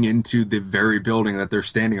breaking into the very building that they're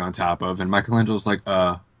standing on top of. And Michelangelo's like,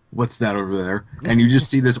 what's that over there? And you just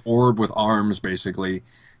see this orb with arms basically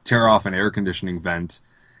tear off an air conditioning vent.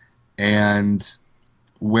 And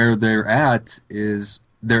where they're at is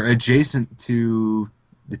they're adjacent to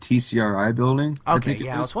the TCRI building. Okay,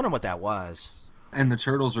 yeah, I was wondering what that was. And the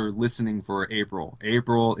turtles are listening for April.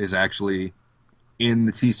 April is actually in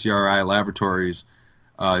the TCRI laboratories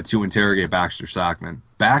to interrogate Baxter Stockman.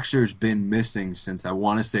 Baxter's been missing since, I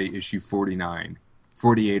want to say, issue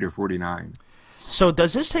 48 or 49. So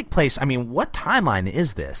does this take place, I mean, what timeline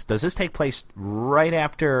is this? Does this take place right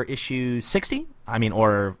after issue 60? I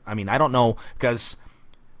don't know, because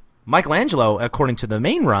Michelangelo, according to the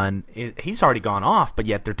main run, he's already gone off, but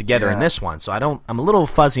yet they're together in this one. So I'm a little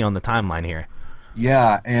fuzzy on the timeline here.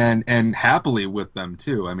 Yeah, and happily with them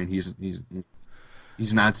too. I mean, he's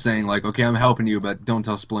not saying like, okay, I'm helping you, but don't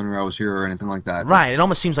tell Splinter I was here or anything like that. Right. It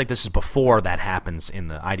almost seems like this is before that happens in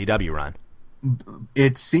the IDW run.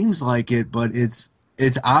 It seems like it, but it's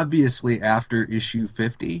obviously after issue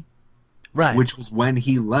 50, right? Which was when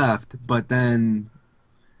he left. But then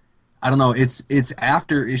I don't know. It's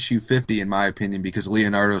after issue 50 in my opinion, because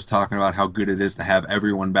Leonardo's talking about how good it is to have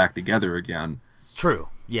everyone back together again. True.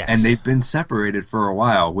 Yes. And they've been separated for a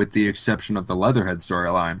while, with the exception of the Leatherhead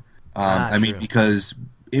storyline. I mean, because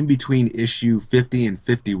in between issue 50 and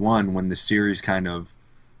 51, when the series kind of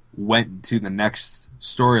went to the next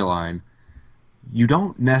storyline, you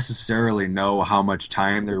don't necessarily know how much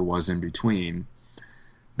time there was in between.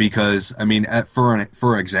 Because, I mean,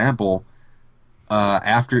 for example,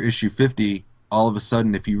 after issue 50, all of a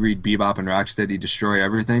sudden, if you read Bebop and Rocksteady Destroy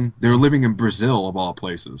Everything, they're living in Brazil, of all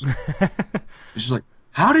places. It's just like,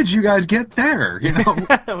 how did you guys get there? You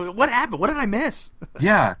know, what happened? What did I miss?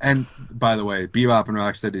 Yeah, and by the way, Bebop and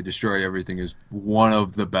Rocksteady Destroy Everything is one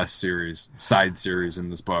of the best side series in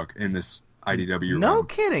this book, in this IDW No run.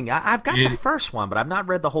 Kidding. I've got the first one, but I've not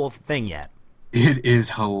read the whole thing yet. It is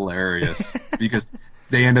hilarious because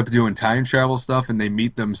they end up doing time travel stuff and they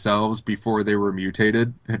meet themselves before they were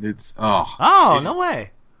mutated, and it's no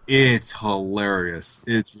way. It's hilarious.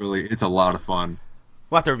 It's a lot of fun.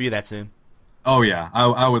 We'll have to review that soon. Oh yeah,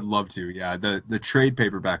 I would love to. Yeah, the trade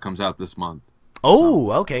paperback comes out this month.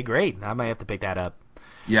 Oh, okay, great. I might have to pick that up.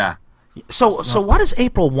 Yeah. So what does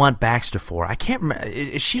April want Baxter for? I can't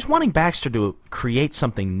remember. She's wanting Baxter to create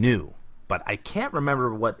something new, but I can't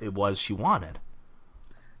remember what it was she wanted.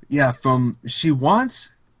 Yeah, she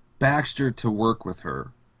wants Baxter to work with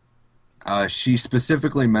her. She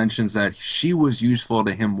specifically mentions that she was useful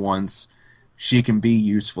to him once. She can be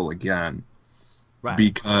useful again. Right.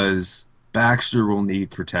 Because Baxter will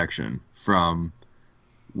need protection from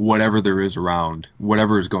whatever there is around,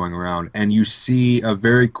 whatever is going around. And you see a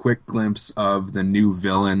very quick glimpse of the new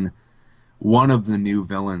villain, one of the new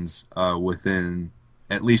villains within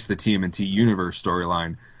at least the TMNT Universe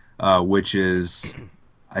storyline, which is,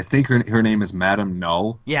 I think her name is Madame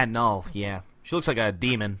Null. Yeah, Null, yeah. She looks like a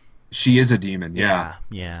demon. She is a demon, yeah.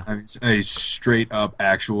 Yeah. I mean, a straight-up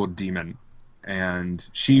actual demon. And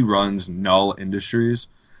she runs Null Industries.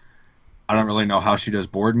 I don't really know how she does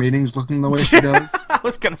board meetings looking the way she does. I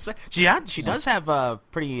was going to say, she does have a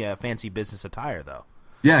pretty fancy business attire, though.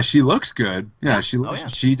 Yeah, she looks good. Yeah,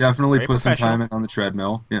 she definitely Very puts some time in on the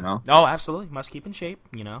treadmill, you know. Oh, absolutely. Must keep in shape,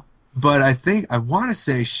 you know. But I want to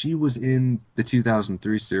say she was in the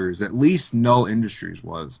 2003 series. At least Null Industries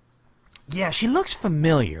was. Yeah, she looks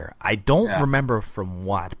familiar. I don't remember from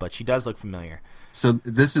what, but she does look familiar. So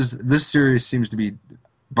this series seems to be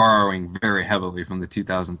borrowing very heavily from the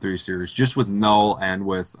 2003 series, just with Null and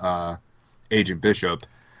with Agent Bishop.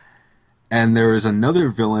 And there is another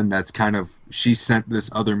villain that's she sent this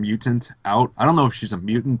other mutant out. I don't know if she's a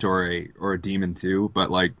mutant or a demon too, but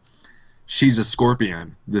like she's a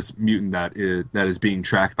scorpion, this mutant that is being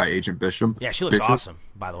tracked by Agent Bishop. Yeah, she looks awesome,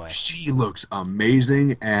 by the way. She looks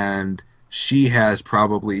amazing, and she has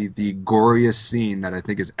probably the goriest scene that I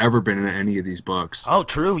think has ever been in any of these books. Oh,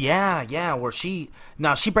 true, yeah, where she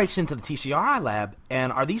breaks into the TCRI lab,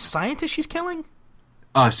 and are these scientists she's killing?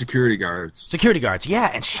 Security guards. Security guards, yeah,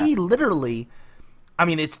 and she literally, I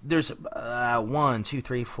mean, there's 1, 2,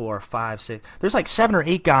 3, 4, 5, 6, there's like 7 or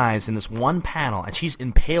 8 guys in this one panel, and she's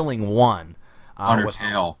impaling one. On her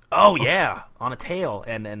tail. Oh, yeah, on a tail,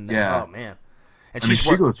 and oh, man. And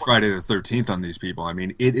she goes Friday the 13th on these people. I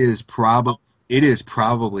mean, it is probably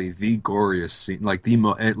the goriest scene, like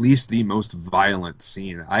at least the most violent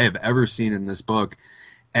scene I have ever seen in this book.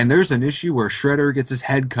 And there's an issue where Shredder gets his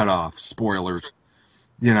head cut off. Spoilers.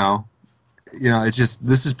 You know, it's just,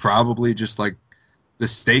 this is probably just like the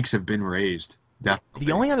stakes have been raised. Definitely.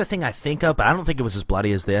 The only other thing I think of, but I don't think it was as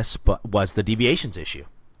bloody as this, but was the deviations issue.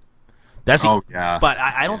 That's yeah. But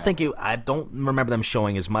I don't think I don't remember them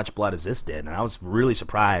showing as much blood as this did, and I was really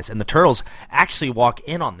surprised. And the Turtles actually walk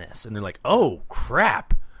in on this, and they're like, "Oh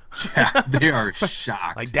crap!" Yeah, they are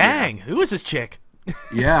shocked. Like, dang, who is this chick?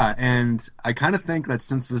 Yeah, and I kind of think that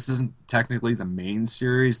since this isn't technically the main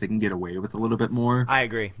series, they can get away with a little bit more. I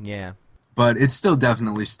agree. Yeah. But it's still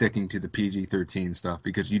definitely sticking to the PG-13 stuff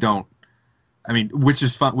because you don't. I mean, which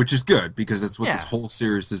is fun, which is good because that's what this whole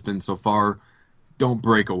series has been so far. Don't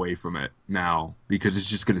break away from it now because it's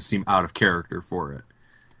just going to seem out of character for it.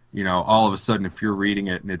 You know, all of a sudden, if you're reading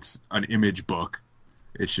it and it's an image book,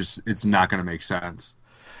 it's not going to make sense.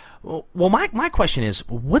 Well, my question is,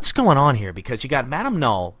 what's going on here? Because you got Madame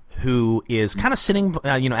Null, who is kind of sitting,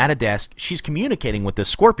 at a desk. She's communicating with this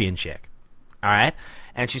Scorpion chick, all right,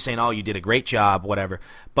 and she's saying, "Oh, you did a great job, whatever."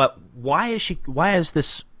 But why is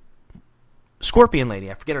this Scorpion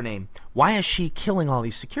lady, I forget her name, why is she killing all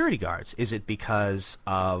these security guards? Is it because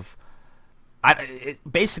of...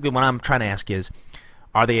 basically what I'm trying to ask is,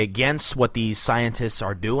 are they against what these scientists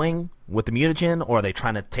are doing with the mutagen, or are they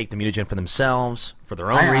trying to take the mutagen for themselves, for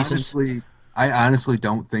their own reasons? I honestly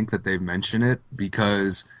don't think that they've mentioned it,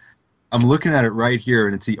 because I'm looking at it right here,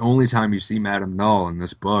 and it's the only time you see Madame Null in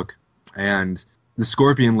this book. And the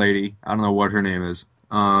Scorpion lady, I don't know what her name is,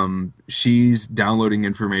 she's downloading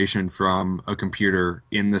information from a computer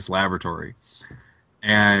in this laboratory.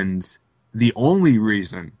 And the only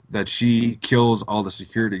reason that she kills all the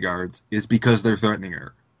security guards is because they're threatening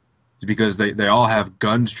her. It's because they all have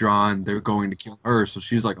guns drawn, they're going to kill her. So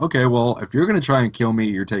she's like, okay, well, if you're going to try and kill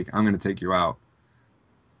me, I'm going to take you out.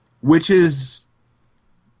 Which is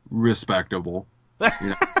respectable. You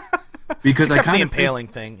know? Because Except for the impaling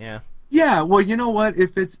thing, yeah. Yeah, well, you know what?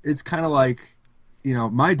 If it's kind of like,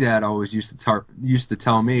 my dad always used to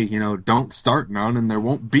tell me, don't start none and there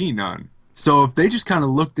won't be none. So if they just kind of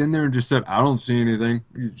looked in there and just said, I don't see anything,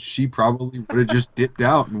 she probably would have just dipped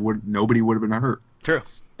out and nobody would have been hurt. True.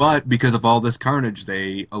 But because of all this carnage,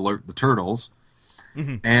 they alert the Turtles.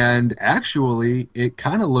 Mm-hmm. And actually, it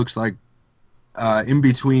kind of looks like in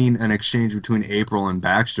between an exchange between April and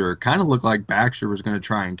Baxter, it kind of looked like Baxter was going to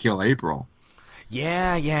try and kill April.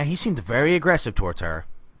 Yeah, he seemed very aggressive towards her.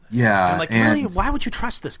 Yeah. Really? Why would you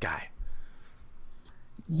trust this guy?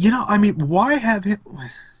 Why have him...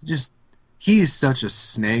 He's such a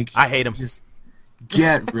snake. I hate him. Just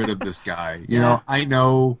get rid of this guy. You know, I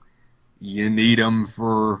know you need him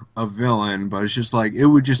for a villain, but it's just like, it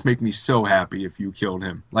would just make me so happy if you killed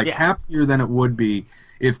him. Happier than it would be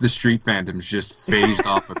if the Street Phantoms just phased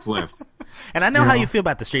off a cliff. And I know how you feel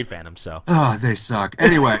about the Street Phantoms, so... Oh, they suck.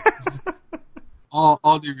 Anyway...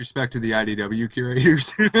 All due respect to the IDW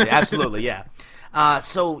curators. Absolutely, yeah.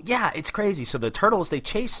 It's crazy. So the Turtles, they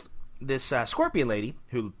chase this Scorpion lady,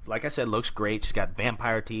 who, like I said, looks great. She's got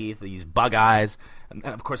vampire teeth, these bug eyes, and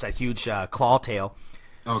of course that huge claw tail.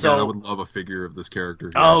 Oh, God, I would love a figure of this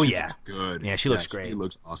character. Yeah, she looks good. Yeah, she looks great. She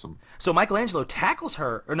looks awesome. So Michelangelo tackles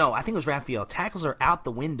her, or no, I think it was Raphael, tackles her out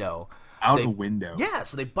the window. The window? Yeah,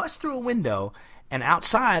 so they bust through a window, and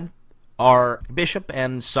outside are Bishop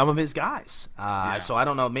and some of his guys. So I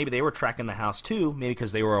don't know, maybe they were tracking the house too, maybe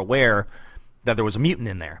because they were aware that there was a mutant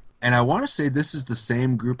in there. And I want to say this is the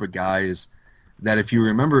same group of guys that, if you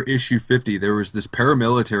remember issue 50, there was this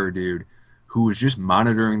paramilitary dude who was just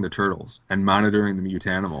monitoring the Turtles and monitoring the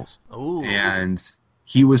mutanimals. Ooh. And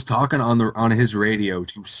he was talking on his radio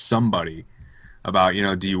to somebody about,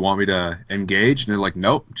 do you want me to engage? And they're like,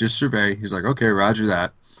 nope, just survey. He's like, okay, roger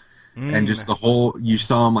that. And just you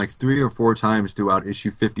saw him like 3 or 4 times throughout issue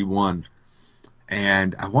 51.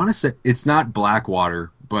 And I want to say, it's not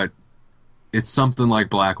Blackwater, but it's something like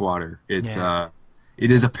Blackwater. It is a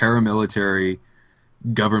paramilitary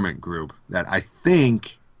government group that I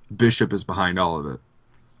think Bishop is behind all of it.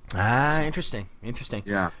 Interesting.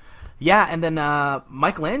 Yeah. Yeah, and then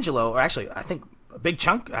Michelangelo, or actually, I think a big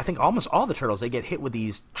chunk, I think almost all the Turtles, they get hit with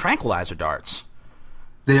these tranquilizer darts.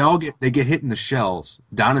 They get hit in the shells.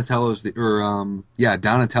 Donatello is the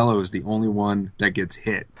only one that gets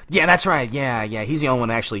hit. Yeah, that's right. Yeah, he's the only one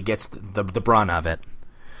that actually gets the brunt of it.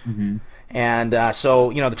 Mm-hmm. And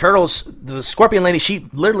so the Turtles, the Scorpion lady, she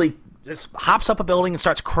literally just hops up a building and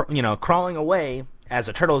starts crawling away as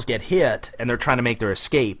the Turtles get hit, and they're trying to make their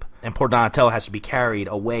escape. And poor Donatello has to be carried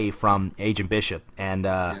away from Agent Bishop, and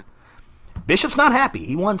Bishop's not happy.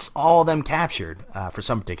 He wants all of them captured for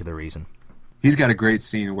some particular reason. He's got a great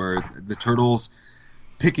scene where the Turtles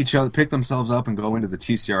pick themselves up and go into the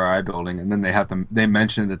TCRI building, and then they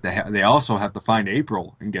mention that they also have to find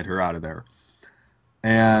April and get her out of there.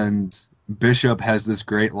 And Bishop has this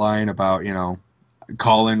great line about,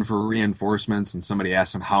 call in for reinforcements, and somebody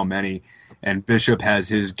asks him how many, and Bishop has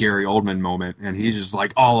his Gary Oldman moment, and he's just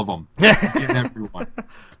like, all of them, get everyone.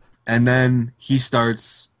 And then he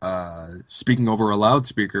starts speaking over a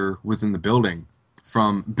loudspeaker within the building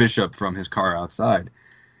from Bishop from his car outside.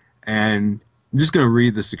 And I'm just going to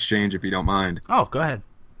read this exchange if you don't mind. Oh, go ahead.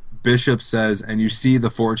 Bishop says, and you see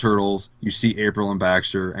the four turtles, you see April and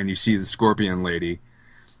Baxter, and you see the Scorpion Lady,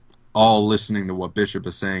 all listening to what Bishop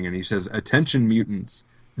is saying. And he says, "Attention mutants,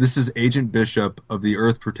 this is Agent Bishop of the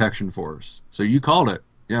Earth Protection Force." So you called it.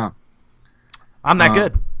 Yeah. I'm that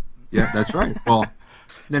good. Yeah, that's right. Well,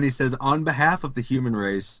 then he says, "On behalf of the human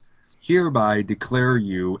race, hereby declare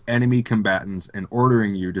you enemy combatants and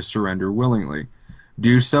ordering you to surrender willingly.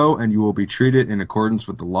 Do so, and you will be treated in accordance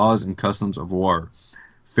with the laws and customs of war.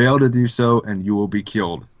 Fail to do so, and you will be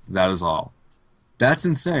killed. That is all." That's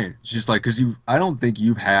insane. It's just like, because I don't think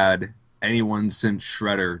you've had anyone since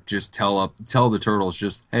Shredder just tell the turtles,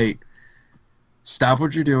 just, hey, stop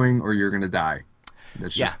what you're doing or you're gonna die.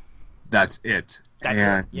 That's just that's it. That's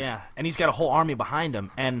it. Yeah, and he's got a whole army behind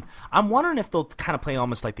him, and I'm wondering if they'll kind of play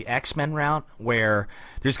almost like the X-Men route, where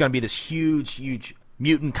there's going to be this huge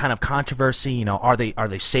mutant kind of controversy. You know, are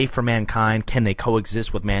they safe for mankind? Can they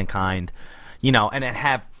coexist with mankind? You know, and then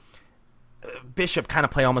have Bishop kind of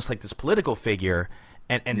play almost like this political figure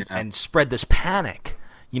and spread this panic,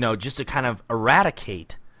 you know, just to kind of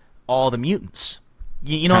eradicate all the mutants.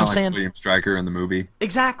 You know what I'm like saying? William Stryker in the movie.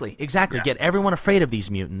 Exactly. Yeah. Get everyone afraid of these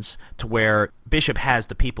mutants to where Bishop has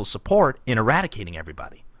the people's support in eradicating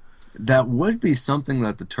everybody. That would be something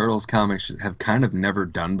that the Turtles comics have kind of never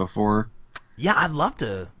done before. Yeah, I'd love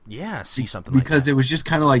to see something like that. Because it was just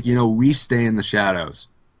kind of like, you know, we stay in the shadows.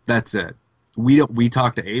 That's it. We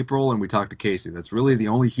talk to April and we talk to Casey. That's really the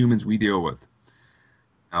only humans we deal with.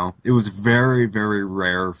 You know, it was very, very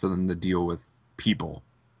rare for them to deal with people,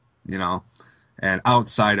 you know. And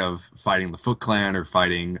outside of fighting the Foot Clan or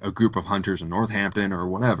fighting a group of hunters in Northampton or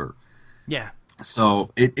whatever. Yeah.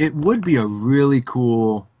 So it would be a really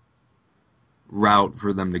cool route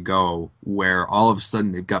for them to go where all of a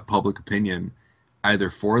sudden they've got public opinion either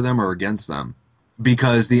for them or against them.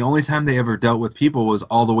 Because the only time they ever dealt with people was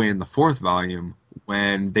all the way in the 4th volume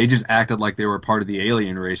when they just acted like they were part of the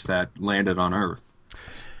alien race that landed on Earth.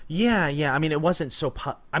 Yeah. I mean, it wasn't so.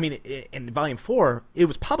 In Volume 4, it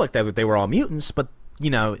was public that they were all mutants, but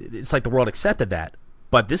you know, it's like the world accepted that.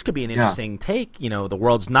 But this could be an interesting take. You know, the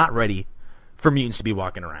world's not ready for mutants to be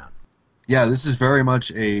walking around. Yeah, this is very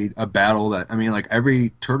much a battle that, I mean, like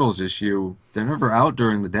every Turtles issue, they're never out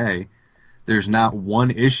during the day. There's not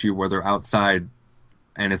one issue where they're outside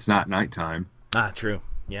and it's not nighttime. Ah, true.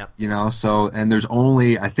 Yeah. You know, so, and there's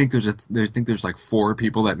only, I think there's like 4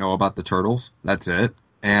 people that know about the Turtles. That's it.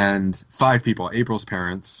 And 5 people, April's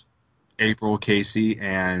parents, April, Casey,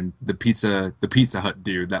 and the Pizza Hut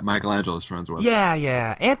dude that Michelangelo's friends with.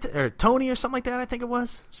 Yeah. Or Tony or something like that, I think it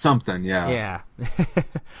was. Something, yeah. Yeah.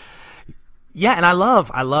 Yeah, and I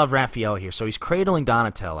love Raphael here. So he's cradling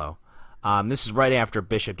Donatello. This is right after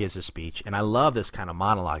Bishop gives his speech, and I love this kind of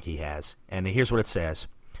monologue he has. And here's what it says.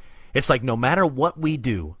 It's like, no matter what we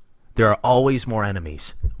do, there are always more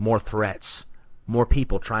enemies, more threats, more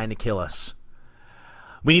people trying to kill us.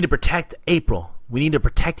 We need to protect April. We need to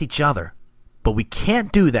protect each other. But we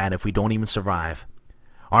can't do that if we don't even survive.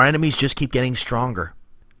 Our enemies just keep getting stronger.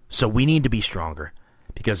 So we need to be stronger.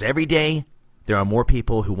 Because every day, there are more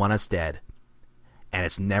people who want us dead. And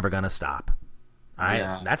it's never going to stop. All right?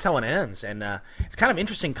 Yeah. That's how it ends. And it's kind of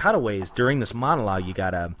interesting cutaways. During this monologue, you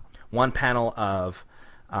got one panel of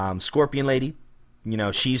Scorpion Lady. You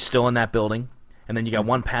know, she's still in that building. And then you got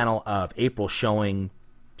one panel of April showing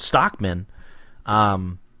Stockman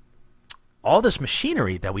all this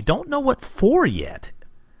machinery that we don't know what for yet.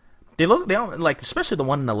 They all, like, especially the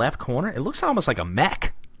one in the left corner, it looks almost like a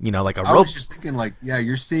mech, you know, like a rope. I was just thinking, like, yeah,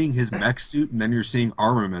 you're seeing his mech suit and then you're seeing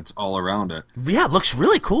armaments all around it. Yeah, it looks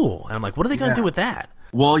really cool. And I'm like, what are they going to do with that?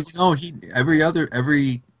 Well, you know, every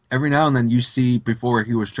now and then you see, before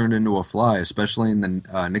he was turned into a fly, especially in the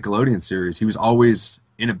Nickelodeon series, he was always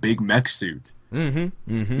in a big mech suit.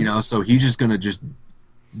 Mm-hmm. You know, so he's just going to just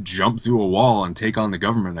jump through a wall and take on the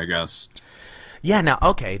government, I guess. Yeah, now,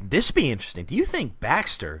 okay, this would be interesting. Do you think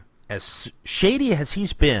Baxter, as shady as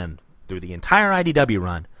he's been through the entire IDW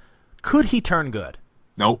run, could he turn good?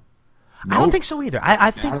 Nope. I don't think so either. I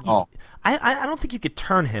think not at all. I don't think you could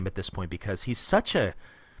turn him at this point because he's such a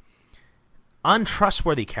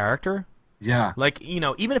untrustworthy character. Yeah. Like, you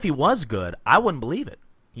know, even if he was good, I wouldn't believe it.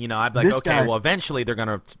 You know, I'd be like, well, eventually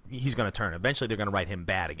he's gonna turn. Eventually they're gonna write him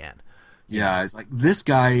bad again. Yeah, it's like this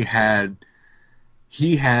guy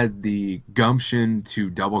he had the gumption to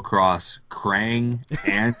double cross Krang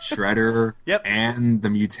and Shredder Yep. and the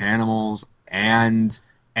Mutanimals and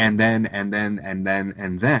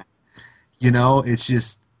then. You know, it's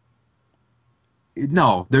just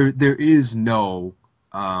no, there is no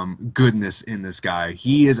goodness in this guy.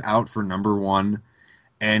 He is out for number one,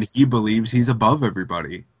 and he believes he's above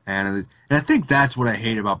everybody. And I think that's what I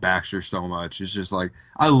hate about Baxter so much. It's just like,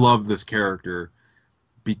 I love this character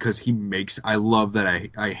because he makes, I love that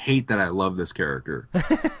I hate that I love this character.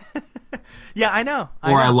 Yeah, I know.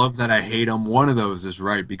 I love that I hate him. One of those is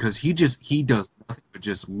right, because he does nothing but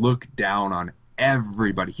just look down on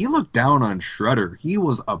everybody. He looked down on Shredder. He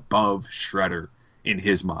was above Shredder in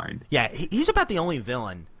his mind. Yeah, he's about the only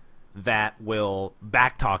villain that will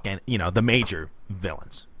backtalk and the major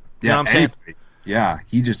villains. You know what I'm saying? Anybody. Yeah,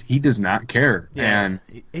 he does not care. Yeah, And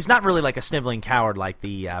he's not really like a sniveling coward like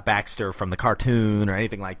the Baxter from the cartoon or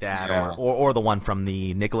anything like that, Yeah. or the one from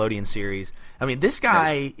the Nickelodeon series. I mean, this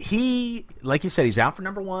guy, he, like you said, he's out for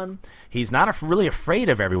number one. He's not really afraid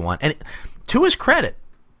of everyone, and to his credit,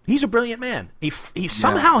 he's a brilliant man. He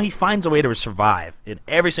somehow he finds a way to survive in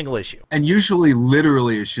every single issue. And usually,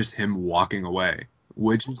 literally, it's just him walking away,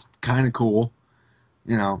 which is kind of cool.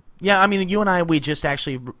 You know. Yeah, I mean, you and I, we just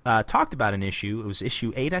actually talked about an issue. It was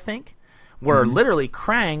issue 8, I think, where literally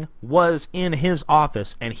Krang was in his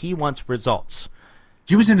office and he wants results.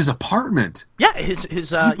 He was in his apartment. Yeah, his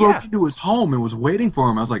He broke into his home and was waiting for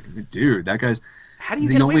him. I was like, dude, that guy's. How do you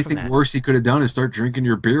the get only away from thing that? worse he could have done is start drinking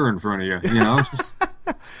your beer in front of you. You know, just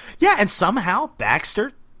Yeah, and somehow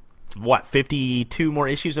Baxter, 52 more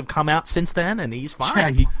issues have come out since then, and he's fine. yeah,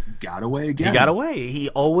 he got away again. He got away.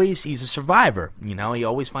 He's a survivor. He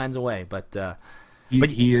always finds a way. But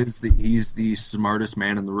he's the smartest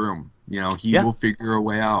man in the room. You know, he Yeah. will figure a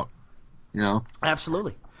way out. You know,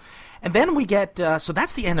 absolutely. And then we get so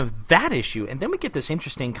that's the end of that issue, and then we get this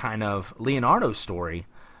interesting kind of Leonardo story.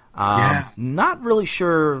 Yeah. Not really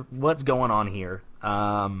sure what's going on here.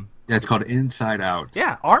 yeah, it's called Inside Out.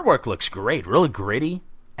 Yeah, artwork looks great, really gritty.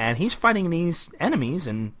 And he's fighting these enemies,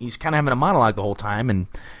 and he's kind of having a monologue the whole time, in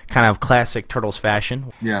kind of classic Turtles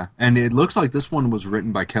fashion. Yeah, and it looks like this one was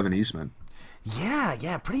written by Kevin Eastman.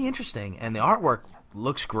 Yeah, pretty interesting. And the artwork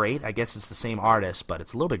looks great. I guess it's the same artist, but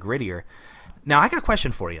it's a little bit grittier. Now, I got a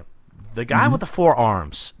question for you. The guy with the 4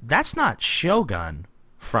 arms, that's not Shogun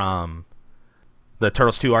from the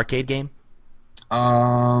Turtles 2 arcade game?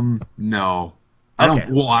 No. I Okay.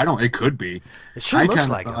 don't. Well, I don't. It could be. It sure I looks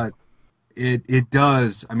kinda like him. thought it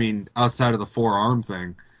does. I mean, outside of the 4-arm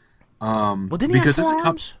thing. Well, didn't he have because 4 there's a couple.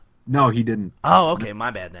 arms? No, he didn't. Oh, okay,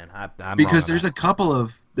 my bad then. I'm Because wrong on there's that.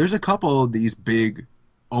 a couple of these big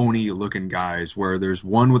Oni looking guys where there's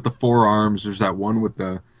one with the 4 arms. There's that one with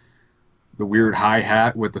the weird hi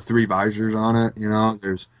hat with the 3 visors on it. You know,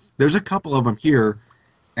 there's a couple of them here,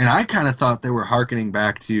 and I kind of thought they were hearkening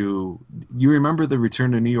back to. You remember the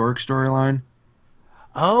Return to New York storyline?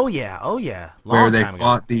 Oh yeah. Where Long they time ago.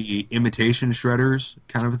 fought the imitation shredders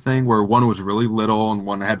kind of a thing, where one was really little and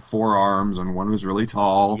one had 4 arms and one was really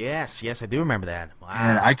tall. Yes, I do remember that. Wow.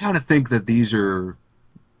 And I kind of think that these are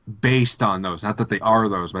based on those. Not that they are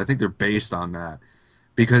those, but I think they're based on that.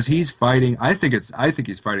 Because he's fighting, I think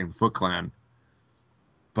he's fighting the Foot Clan.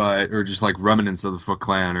 Or just like remnants of the Foot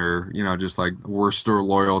Clan, or, you know, just like, we're still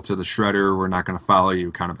loyal to the Shredder, we're not going to follow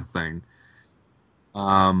you kind of a thing.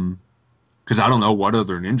 Because I don't know what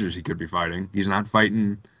other ninjas he could be fighting. He's not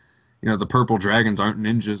fighting, you know, the Purple Dragons aren't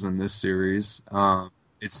ninjas in this series.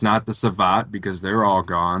 It's not the Savat because they're all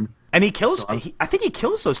gone. And he kills. So- I think he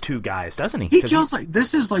kills those 2 guys, doesn't he? He 'Cause kills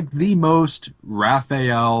this is like the most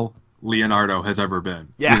Raphael Leonardo has ever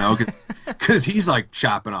been. Yeah. You know, because he's like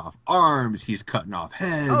chopping off arms, he's cutting off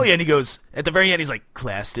heads. Oh yeah, and he goes at the very end. He's like,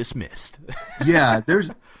 "Class dismissed." Yeah, there's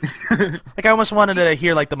Like I almost wanted to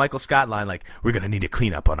hear like the Michael Scott line, like, "We're gonna need a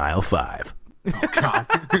cleanup on aisle 5." oh god.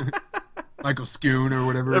 Michael Schoon or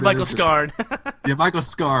whatever. Or it Michael is. Scarn. Yeah, Michael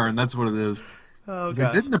Scarn, that's what it is. Oh He's like,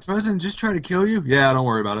 god. didn't the president just try to kill you? Yeah, don't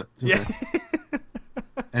worry about it. It's Yeah. okay.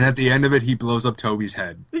 And at the end of it, he blows up Toby's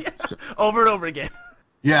head. So, Over and over again.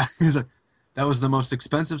 yeah, he's like, that was the most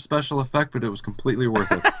expensive special effect, but it was completely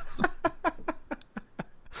worth it.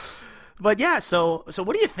 But yeah, so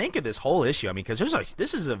what do you think of this whole issue? I mean, because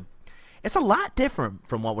it's a lot different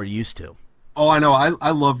from what we're used to. Oh, I know.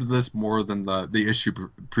 I loved this more than the issue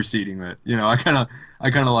preceding it. You know, I kind of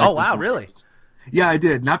like. Oh wow, really? Yeah, I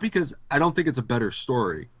did. Not because I don't think it's a better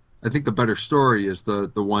story. I think the better story is the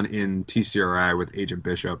one in TCRI with Agent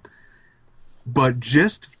Bishop. But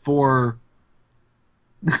just for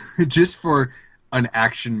an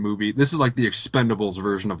action movie, this is like the Expendables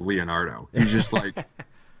version of Leonardo. He's just like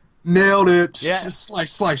nailed it. Yeah. Just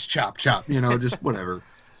slice, chop, just whatever.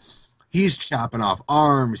 He's chopping off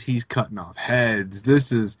arms. He's cutting off heads.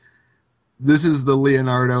 This is the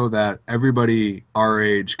Leonardo that everybody our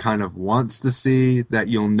age kind of wants to see, that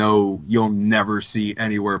you'll never see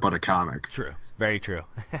anywhere but a comic. True. Very true.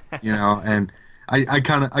 And I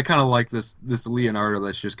kind of like this Leonardo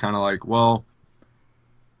that's just kind of like, well,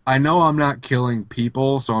 I know I'm not killing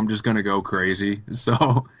people, so I'm just gonna go crazy.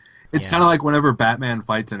 So it's kind of like whenever Batman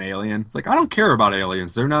fights an alien, it's like, I don't care about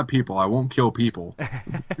aliens. They're not people. I won't kill people.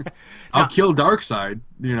 I'll kill Darkseid,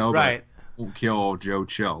 Right. But I won't kill Joe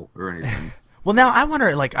Chill or anything. Well, now I wonder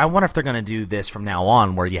if they're going to do this from now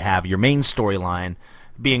on, where you have your main storyline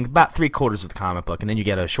being about 3/4 of the comic book, and then you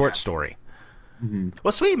get a short story. Mm-hmm.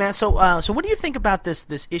 Well, sweet, man. So what do you think about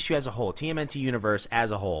this issue as a whole, TMNT universe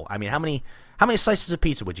as a whole? I mean, how many slices of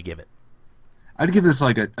pizza would you give it? I'd give this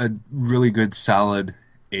like a really good solid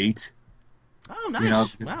 8. Oh,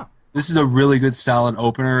 nice! Wow. This is a really good solid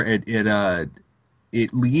opener.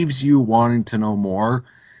 It leaves you wanting to know more.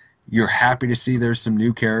 You're happy to see there's some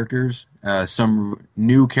new characters, that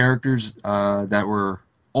were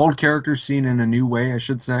old characters seen in a new way, I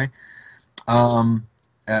should say.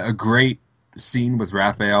 A great scene with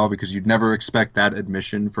Raphael, because you'd never expect that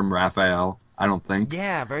admission from Raphael, I don't think.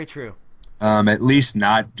 Yeah, very true. At least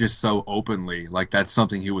not just so openly. Like, that's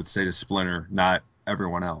something he would say to Splinter, not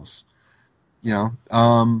everyone else.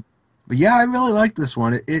 But yeah, I really like this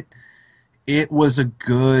one. It was a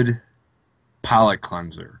good palate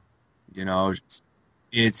cleanser.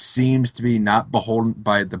 It seems to be not beholden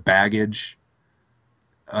by the baggage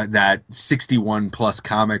that 61 plus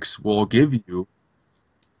comics will give you,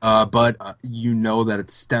 but that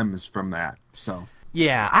it stems from that. So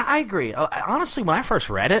yeah, I agree. Honestly, when I first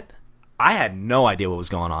read it, I had no idea what was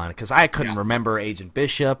going on, because I couldn't remember Agent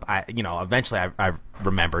Bishop. Eventually I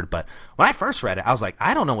remembered, but when I first read it, I was like,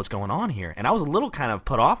 I don't know what's going on here, and I was a little kind of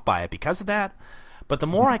put off by it because of that. But the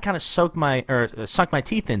more I kind of sunk my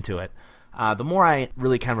teeth into it, the more I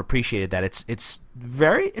really kind of appreciated that it's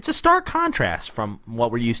a stark contrast from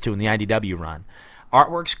what we're used to in the IDW run.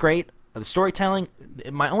 Artwork's great. The storytelling,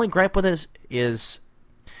 my only gripe with it is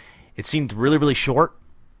it seemed really, really short.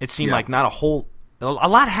 It seemed like not a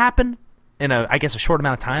lot happened in a short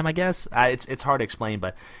amount of time, I guess. It's hard to explain,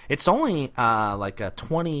 but it's only like a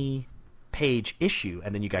 20-page issue,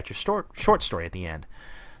 and then you got your short story at the end.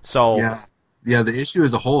 So yeah, the issue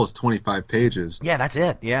as a whole is 25 pages. Yeah, that's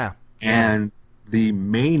it. Yeah. And the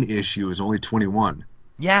main issue is only 21.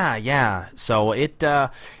 Yeah. So it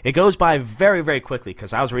goes by very, very quickly,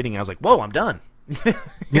 because I was reading and I was like, whoa, I'm done.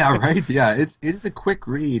 Yeah, right? Yeah, it is a quick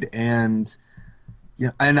read, and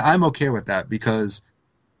I'm okay with that, because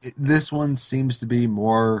this one seems to be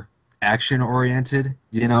more action-oriented.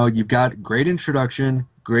 You've got great introduction,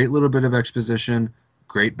 great little bit of exposition,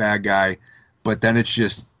 great bad guy, but then it's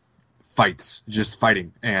just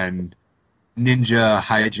fighting, and ninja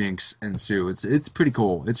hijinks ensue. It's pretty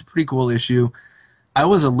cool. It's a pretty cool issue. I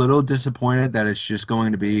was a little disappointed that it's just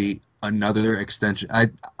going to be another extension.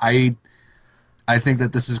 I think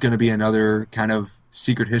that this is going to be another kind of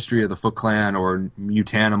Secret History of the Foot Clan or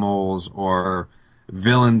Mutanimals or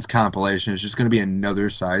Villains compilation. It's just going to be another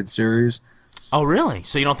side series. Oh, really?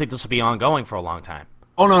 So you don't think this will be ongoing for a long time?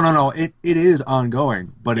 Oh, no. It is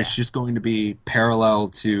ongoing, but it's just going to be parallel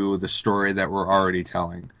to the story that we're already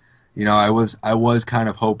telling. I was kind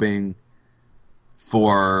of hoping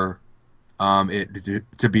for it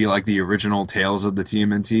to be like the original Tales of the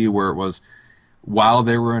TMNT, where it was while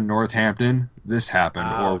they were in Northampton, this happened,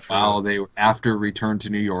 or true. while they after returned to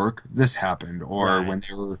New York, this happened, or when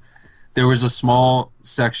there was a small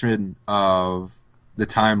section of the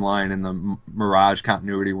timeline in the Mirage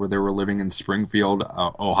continuity where they were living in Springfield,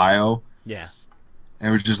 Ohio. Yeah. And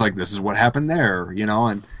it was just like, this is what happened there,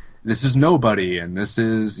 and this is nobody, and this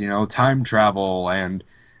is, time travel, and,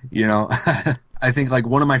 I think like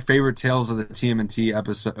one of my favorite Tales of the TMNT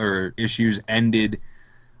episode or issues ended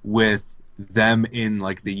with them in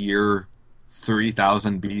like the year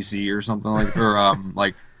 3000 BC or something like, or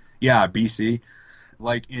BC,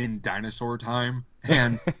 like in dinosaur time,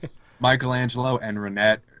 and Michelangelo and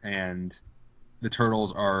Renette and the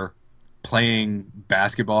Turtles are playing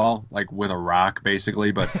basketball like with a rock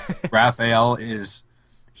basically, but Raphael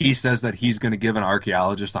he says that he's going to give an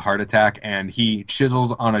archaeologist a heart attack, and he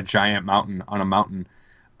chisels on a giant mountain,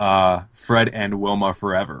 Fred and Wilma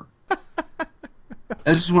Forever.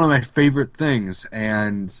 That's just one of my favorite things,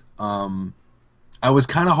 and I was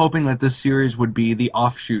kind of hoping that this series would be the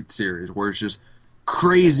offshoot series, where it's just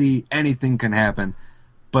crazy, anything can happen.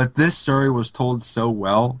 But this story was told so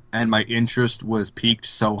well, and my interest was piqued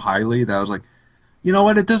so highly that I was like, you know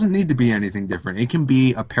what? It doesn't need to be anything different. It can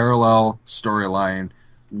be a parallel storyline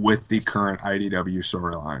with the current IDW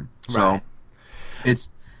storyline. So Right. it's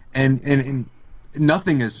and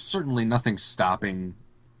nothing is certainly nothing stopping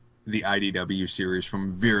the IDW series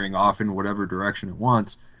from veering off in whatever direction it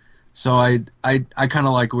wants. So I kind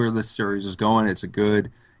of like where this series is going. It's a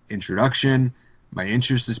good introduction. My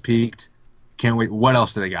interest is piqued. Can't wait. What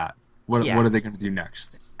else do they got? What Yeah. are they going to do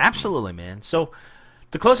next? Absolutely, man. So,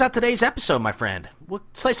 to close out today's episode, my friend, what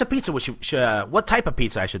slice of pizza what type of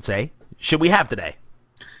pizza, I should say, should we have today?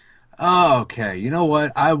 Okay, you know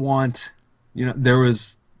what? I want. There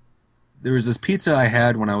was this pizza I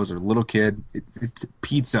had when I was a little kid. It's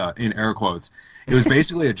pizza in air quotes. It was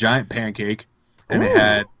basically a giant pancake, and it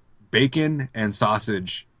had bacon and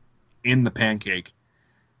sausage in the pancake,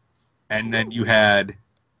 and then you had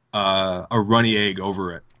a runny egg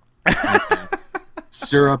over it.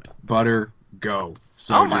 Syrup, butter, go.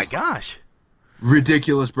 So Oh, my just gosh.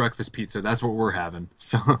 ridiculous breakfast pizza. That's what we're having.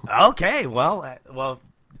 So Okay, well, I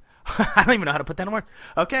don't even know how to put that in words.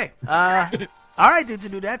 Okay. All right, dudes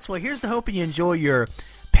and dudettes. Well, here's to hoping you enjoy your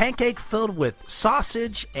pancake filled with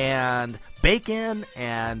sausage and bacon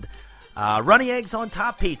and runny eggs on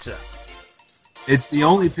top pizza. it's the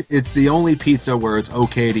only pizza where it's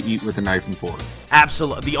okay to eat with a knife and fork.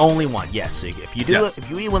 Absolutely, the only one. Yes, if you do Yes. if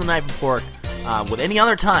you eat with a knife and fork, with any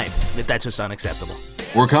other time, that's just unacceptable.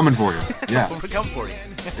 We're coming for you. Yeah. We're coming for you.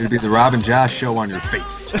 It'd be the Rob and Josh show on your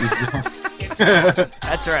face.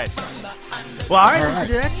 That's right. Well, all right, All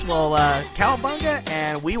dudes and right. dudettes. Well, cowabunga,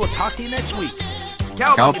 and we will talk to you next week.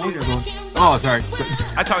 Cowabunga, everyone. Oh, sorry.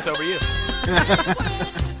 I talked over you.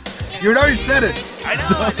 You had already said it. I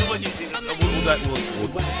know.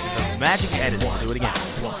 We'll magic edit. We'll do it again.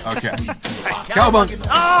 Okay. Cowabunga.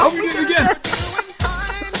 Oh, we did it again.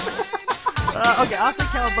 Okay, I'll say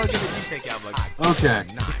cowabunga, and you say cowabunga. Okay.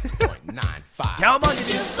 9.95. Cowabunga,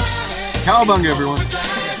 dudes. Cowabunga, everyone.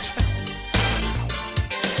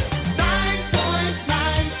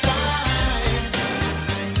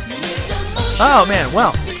 Oh, man.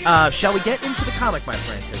 Well, shall we get into the comic, my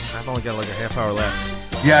friend? Because I've only got like a half hour left.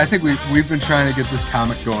 Yeah, I think we've been trying to get this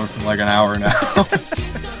comic going for like an hour now.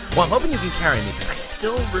 Well, I'm hoping you can carry me, because I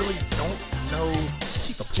still really don't know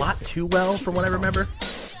the plot too well, from what I remember.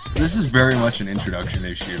 This is very much an introduction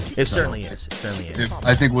issue. It so certainly is. It certainly is.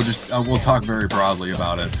 I think we'll just we'll talk very broadly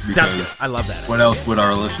about it Sounds because good. I love that. what else would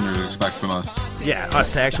our listeners expect from us? Yeah,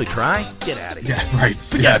 us to actually try? Get out of here. Yeah, right.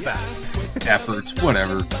 Forget Yeah, about it. efforts,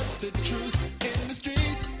 whatever.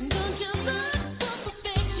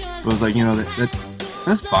 But it was like,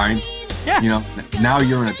 that's fine. Yeah. Now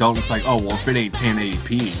you're an adult. It's like, oh, well, if it ain't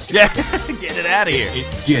 1080p, Yeah, get it out of here.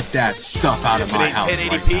 get that stuff out of If it my ain't house.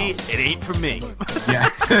 1080p, it ain't for me. Yeah.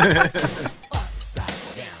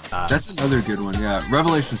 That's another good one. Yeah,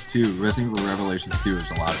 Revelations 2, Resident Evil Revelations 2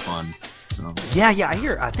 is a lot of fun. So Yeah,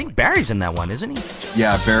 I think Barry's in that one, isn't he?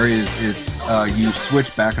 yeah, Barry it's you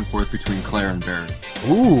switch back and forth between Claire and Barry.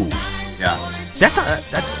 Ooh. Yeah, So I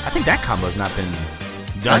think that combo's not been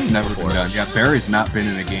done that's never before. been done. Yeah, Barry's not been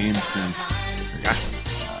in a game since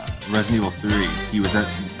Resident Evil 3. He was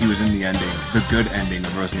in the ending, the good ending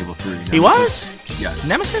of Resident Evil 3. He was? Yes.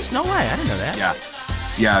 Nemesis? No way, I didn't know that.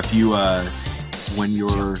 Yeah. If you when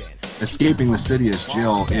you're escaping the city as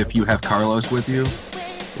Jill, if you have Carlos with you,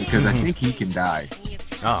 because I think he can die,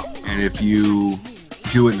 Oh. and if you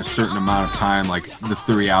do it in a certain amount of time, like the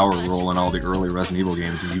 3-hour rule in all the early Resident Evil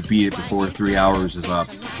games, if you beat it before 3 hours is up,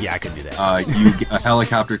 Yeah, I could do that. a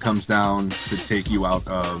helicopter comes down to take you out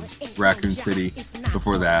of Raccoon City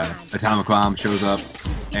before the atomic bomb shows up,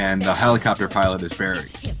 and the helicopter pilot is Barry.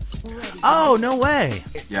 Oh, no way.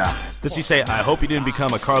 Yeah. Does he say, I hope you didn't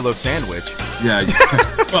become a Carlos sandwich? Yeah.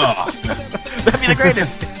 Oh, That'd be the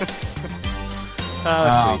greatest.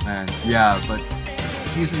 oh man. Yeah, but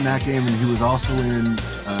he's in that game, and he was also in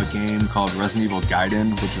a game called Resident Evil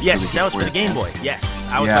Gaiden, which was Yes, for the that was for the Game Boy. Advance. Yes,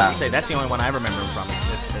 I was Yeah. about to say, that's the only one I remember him from,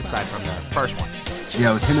 aside from the first one.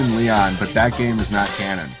 Yeah, it was him and Leon, but that game is not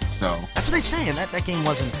canon. So That's what they say, and that game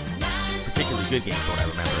wasn't a particularly good game, from what I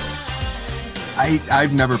remember.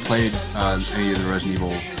 I've never played any of the Resident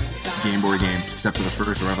Evil Game Boy games except for the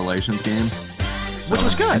first Revelations game, Which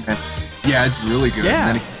was good. Yeah, it's really good. Yeah.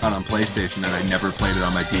 And then it came out on PlayStation, and I never played it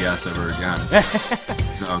on my DS ever again.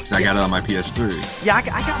 So, because I got it on my PS3. Yeah, I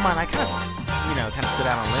got mine. I kind of stood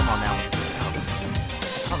out on a limb on that one.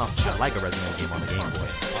 I don't know if I like a Resident Evil game on the Game Boy,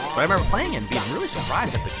 but I remember playing it and being really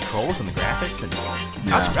surprised at the controls and the graphics, and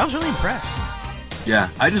I was really impressed. Yeah,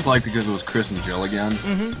 I just liked it because it was Chris and Jill again.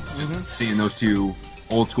 Just seeing those two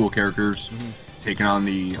old school characters taking on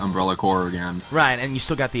the Umbrella Corps again. Right, and you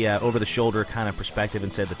still got the over-the-shoulder kind of perspective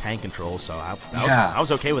instead of the tank controls, so Yeah. I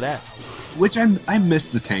was okay with that. Which I miss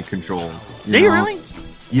the tank controls. Do you know? really?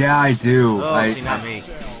 Yeah, I do. Oh, see, not me.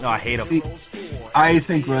 No, I hate them. See, I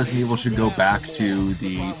think Resident Evil should go back to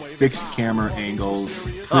the fixed camera angles,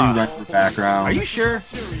 pre-rendered backgrounds. Are you sure?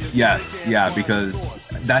 Yes, yeah, because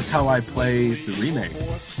that's how I play the remake,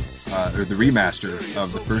 or the remaster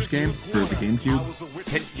of the first game for the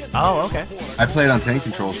GameCube. Oh, okay. I play it on tank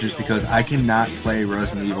controls just because I cannot play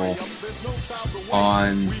Resident Evil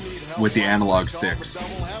with the analog sticks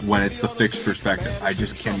when it's the fixed perspective. I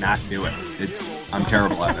just cannot do it. I'm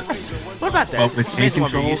terrible at it. What about that? But with It's tank amazing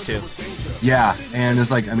what we're controls, used to. yeah, and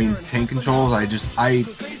it's like, I mean, tank controls,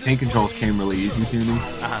 tank controls came really easy to me.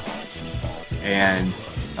 And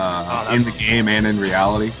in the game and in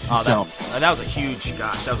reality. Oh, that was a huge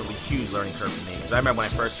learning curve for me. Because I remember when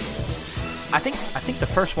I think the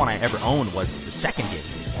first one I ever owned was the second game.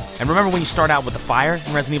 And remember when you start out with the fire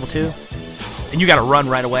in Resident Evil 2? And you got to run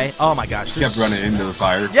right away? Oh my gosh. Kept running into the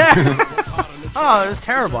fire. Yeah! Oh, it was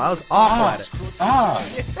terrible. I was awful at it.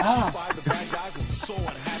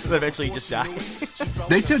 But eventually you just die.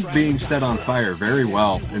 They took being set on fire very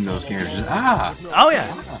well in those games. Just, Oh, yeah.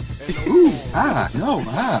 ooh, no,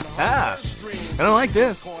 I don't like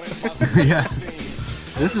this. yeah.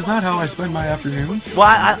 This is not how I spend my afternoons. Well,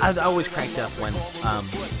 I always cracked up when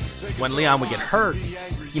Leon would get hurt,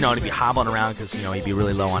 and he'd be hobbling around because, he'd be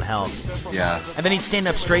really low on health. Yeah. And then he'd stand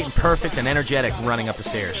up straight and perfect and energetic running up the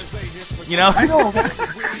stairs. I know.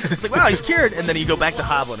 It's like, wow, he's cured. And then he'd go back to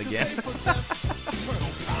hobbling again.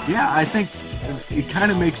 Yeah, I think it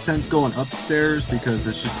kind of makes sense going upstairs because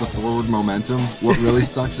it's just the forward momentum. What really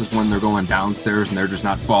sucks is when they're going downstairs and they're just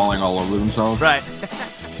not falling all over themselves. Right.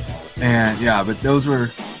 And yeah, but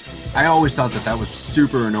I always thought that was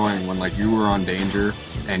super annoying when like you were on danger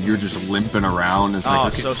and you're just limping around. It's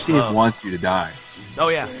like, okay, so Steve slow. wants you to die. Oh,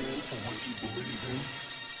 yeah.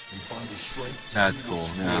 That's cool.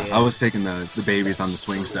 Yeah. I was taking the babies on the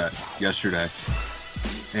swing set yesterday,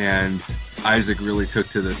 and Isaac really took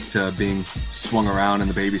to being swung around in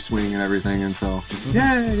the baby swing and everything, and so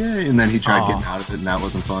yay! And then he tried getting out of it, and that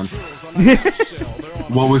wasn't fun.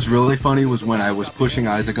 What was really funny was when I was pushing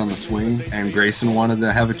Isaac on the swing, and Grayson wanted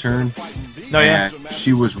to have a turn. Oh, yeah. And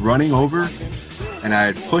she was running over, and I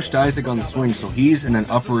had pushed Isaac on the swing, so he's in an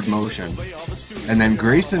upward motion. And then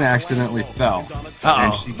Grayson accidentally fell. Uh-oh.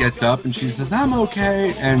 And she gets up and she says, "I'm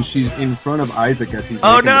okay." And she's in front of Isaac as he's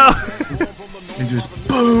Oh, making no! and just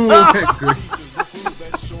boom!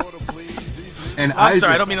 And I'm Isaac,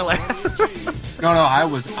 sorry, I don't mean to laugh. No, I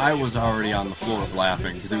was already on the floor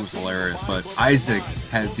laughing because it was hilarious. But Isaac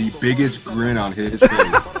had the biggest grin on his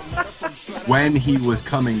face when he was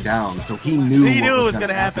coming down, so he knew He knew what it was going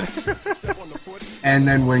to happen. And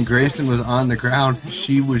then when Grayson was on the ground,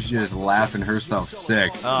 she was just laughing herself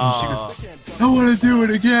sick. Oh. She goes, "I want to do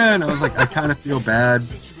it again." I was like, I kind of feel bad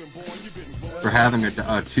for having a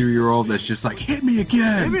 2-year-old that's just like, "Hit me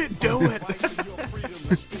again." Do it.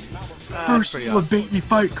 First rule of Baby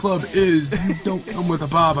Fight Club is you don't come with a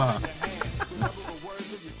baba.